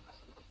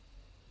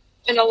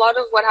 And a lot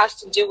of what has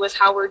to do with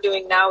how we're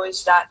doing now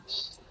is that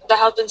the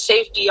health and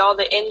safety, all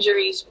the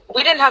injuries.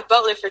 We didn't have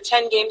Butler for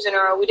 10 games in a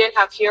row. We didn't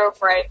have Hero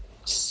for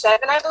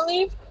 7, I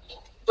believe.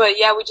 But,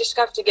 yeah, we just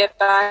have to get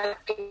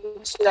back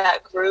into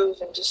that groove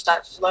and just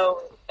that flow.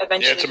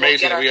 Eventually, yeah, it's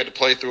amazing that we had to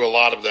play through a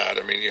lot of that.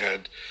 I mean, you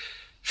had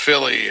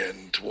Philly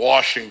and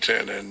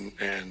Washington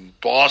and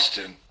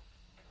Boston,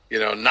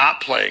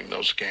 not playing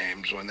those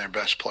games when their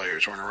best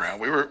players weren't around.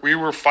 We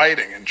were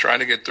fighting and trying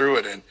to get through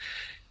it, and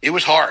it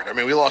was hard. I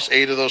mean, we lost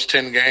 8 of those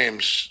 10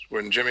 games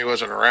when Jimmy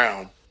wasn't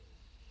around.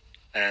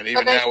 And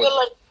even but I now, feel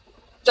like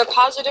the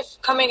positive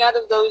coming out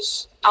of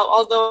those,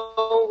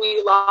 although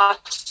we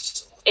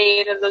lost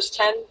 8 of those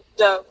 10,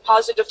 the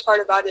positive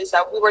part about it is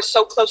that we were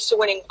so close to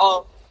winning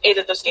all 8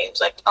 of those games.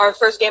 Like our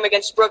first game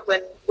against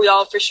Brooklyn, we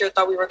all for sure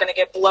thought we were going to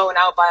get blown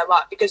out by a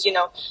lot because,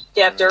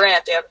 they have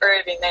Durant, they have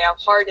Irving, they have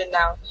Harden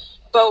now.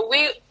 But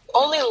we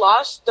only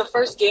lost the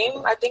first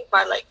game, I think,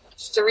 by like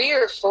 3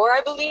 or 4,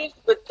 I believe.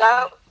 But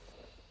that,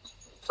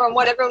 from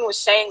what everyone was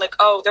saying, like,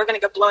 oh, they're going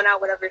to get blown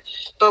out, whatever.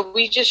 But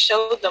we just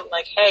showed them,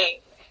 like,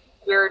 hey,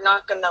 we're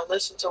not going to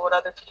listen to what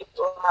other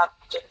people have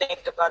to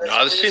think about us.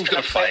 No, this team's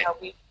going to fight.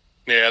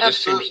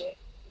 This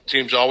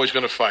team's always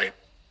going to fight,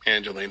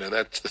 Angelina.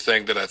 That's the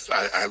thing that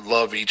I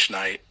love each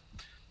night.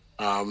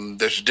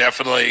 There's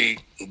definitely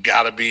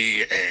got to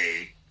be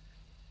a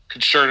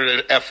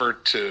concerted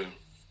effort to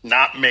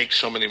not make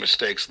so many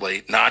mistakes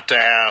late, not to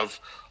have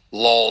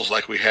lulls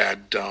like we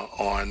had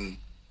on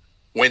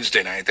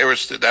Wednesday night. There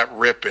was that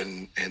rip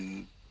in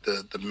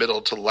the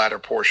middle to the latter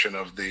portion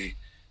of the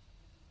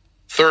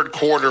third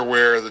quarter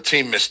where the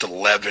team missed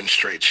 11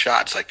 straight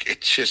shots. Like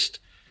it's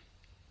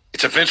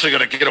eventually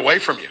going to get away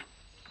from you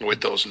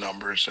with those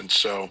numbers. And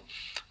so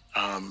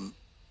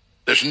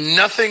there's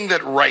nothing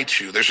that rights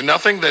you. There's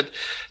nothing that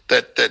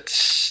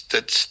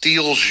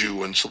steals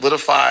you and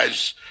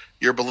solidifies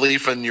your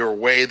belief in your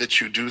way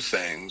that you do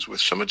things with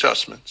some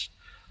adjustments,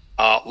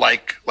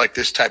 like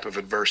this type of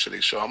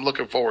adversity. So I'm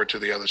looking forward to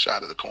the other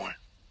side of the coin.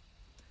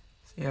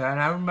 Yeah,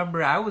 and I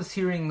remember I was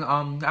hearing,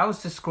 I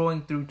was just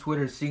scrolling through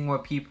Twitter, seeing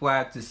what people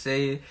had to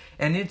say,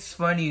 and it's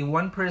funny.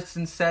 One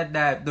person said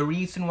that the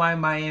reason why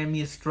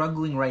Miami is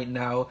struggling right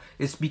now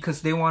is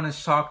because they want to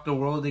shock the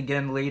world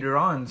again later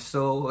on.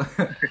 So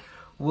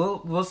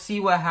we'll see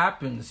what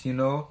happens,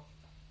 I'm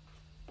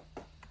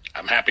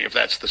happy if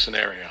that's the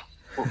scenario.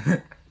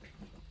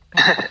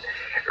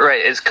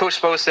 Right, as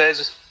Coach Spo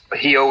says,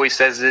 he always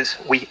says this: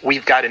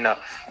 we've got enough.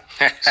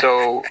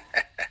 So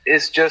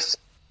it's just.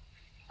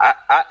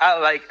 I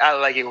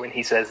like it when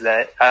he says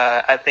that.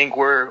 I think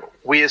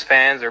we as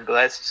fans are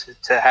blessed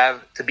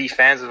to be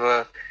fans of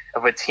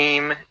a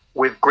team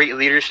with great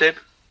leadership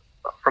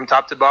from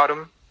top to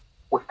bottom,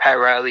 with Pat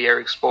Riley,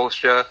 Eric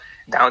Spoelstra,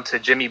 down to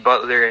Jimmy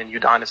Butler and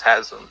Udonis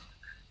Haslem.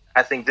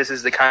 I think this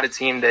is the kind of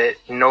team that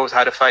knows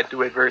how to fight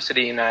through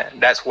adversity, and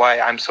that's why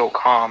I'm so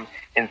calm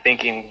and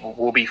thinking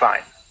we'll be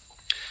fine.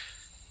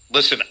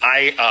 Listen,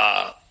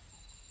 I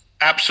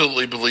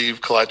absolutely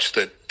believe, Clutch,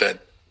 that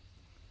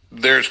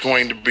there's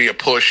going to be a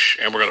push,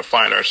 and we're going to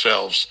find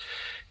ourselves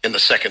in the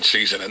second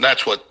season, and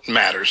that's what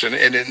matters. And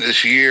in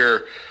this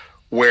year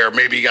where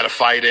maybe you got to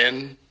fight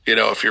in,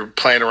 if you're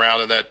playing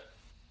around in that,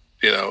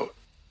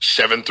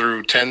 7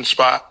 through 10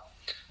 spot,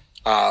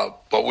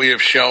 but we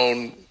have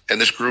shown, and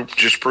this group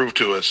just proved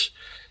to us,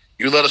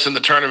 you let us in the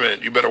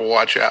tournament, you better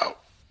watch out.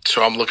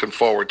 So I'm looking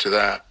forward to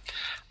that.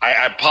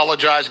 I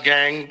apologize,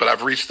 gang, but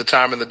I've reached the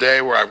time in the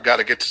day where I've got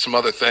to get to some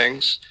other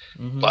things.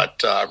 Mm-hmm.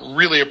 But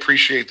really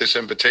appreciate this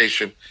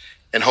invitation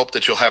and hope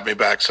that you'll have me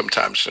back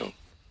sometime soon.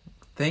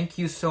 Thank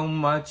you so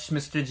much,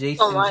 Mr.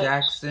 Jason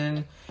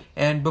Jackson.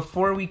 And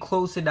before we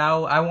close it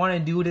out, I want to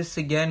do this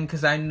again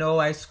because I know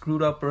I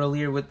screwed up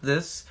earlier with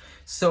this.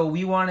 So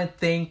we want to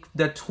thank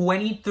the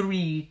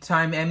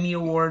 23-time Emmy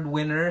Award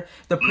winner,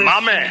 the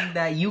person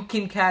that you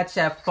can catch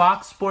at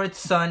Fox Sports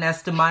Sun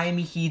as the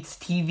Miami Heat's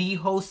TV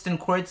host and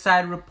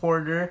courtside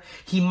reporter.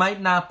 He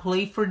might not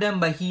play for them,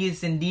 but he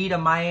is indeed a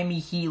Miami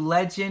Heat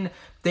legend.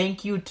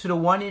 Thank you to the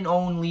one and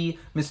only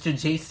Mr.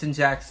 Jason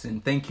Jackson.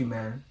 Thank you,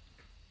 man.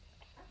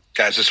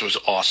 Guys, this was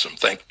awesome.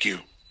 Thank you.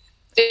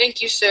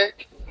 Thank you, sir.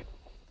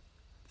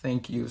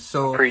 Thank you.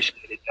 So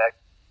appreciate it, Jack.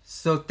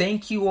 So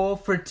thank you all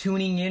for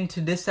tuning in to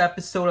this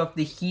episode of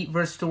the Heat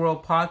vs. the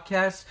World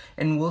podcast,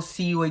 and we'll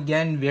see you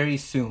again very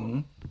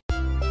soon.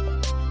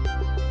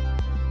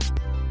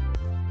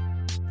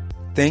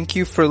 Thank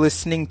you for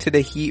listening to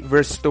the Heat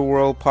vs. the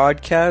World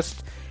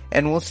podcast,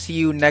 and we'll see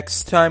you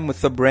next time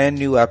with a brand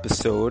new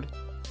episode.